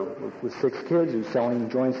mother with 6 kids who's selling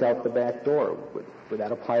joints out the back door? Would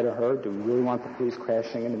that apply to her? Do we really want the police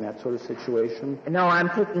crashing in that sort of situation? No, I'm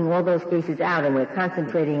taking all those cases out, and we're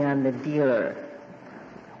concentrating on the dealer.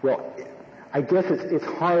 Well, I guess it's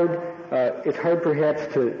hard it's hard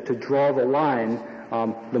perhaps to draw the line.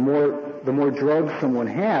 The more drugs someone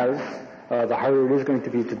has, the harder it is going to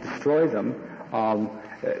be to destroy them.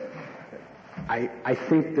 I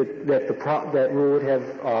think that rule would have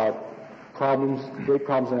great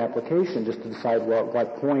problems in application, just to decide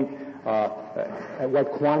what point, at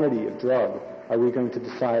what quantity of drug are we going to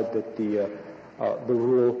decide that the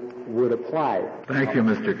rule would apply. Thank you,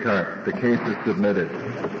 Mr. Karp. The case is submitted.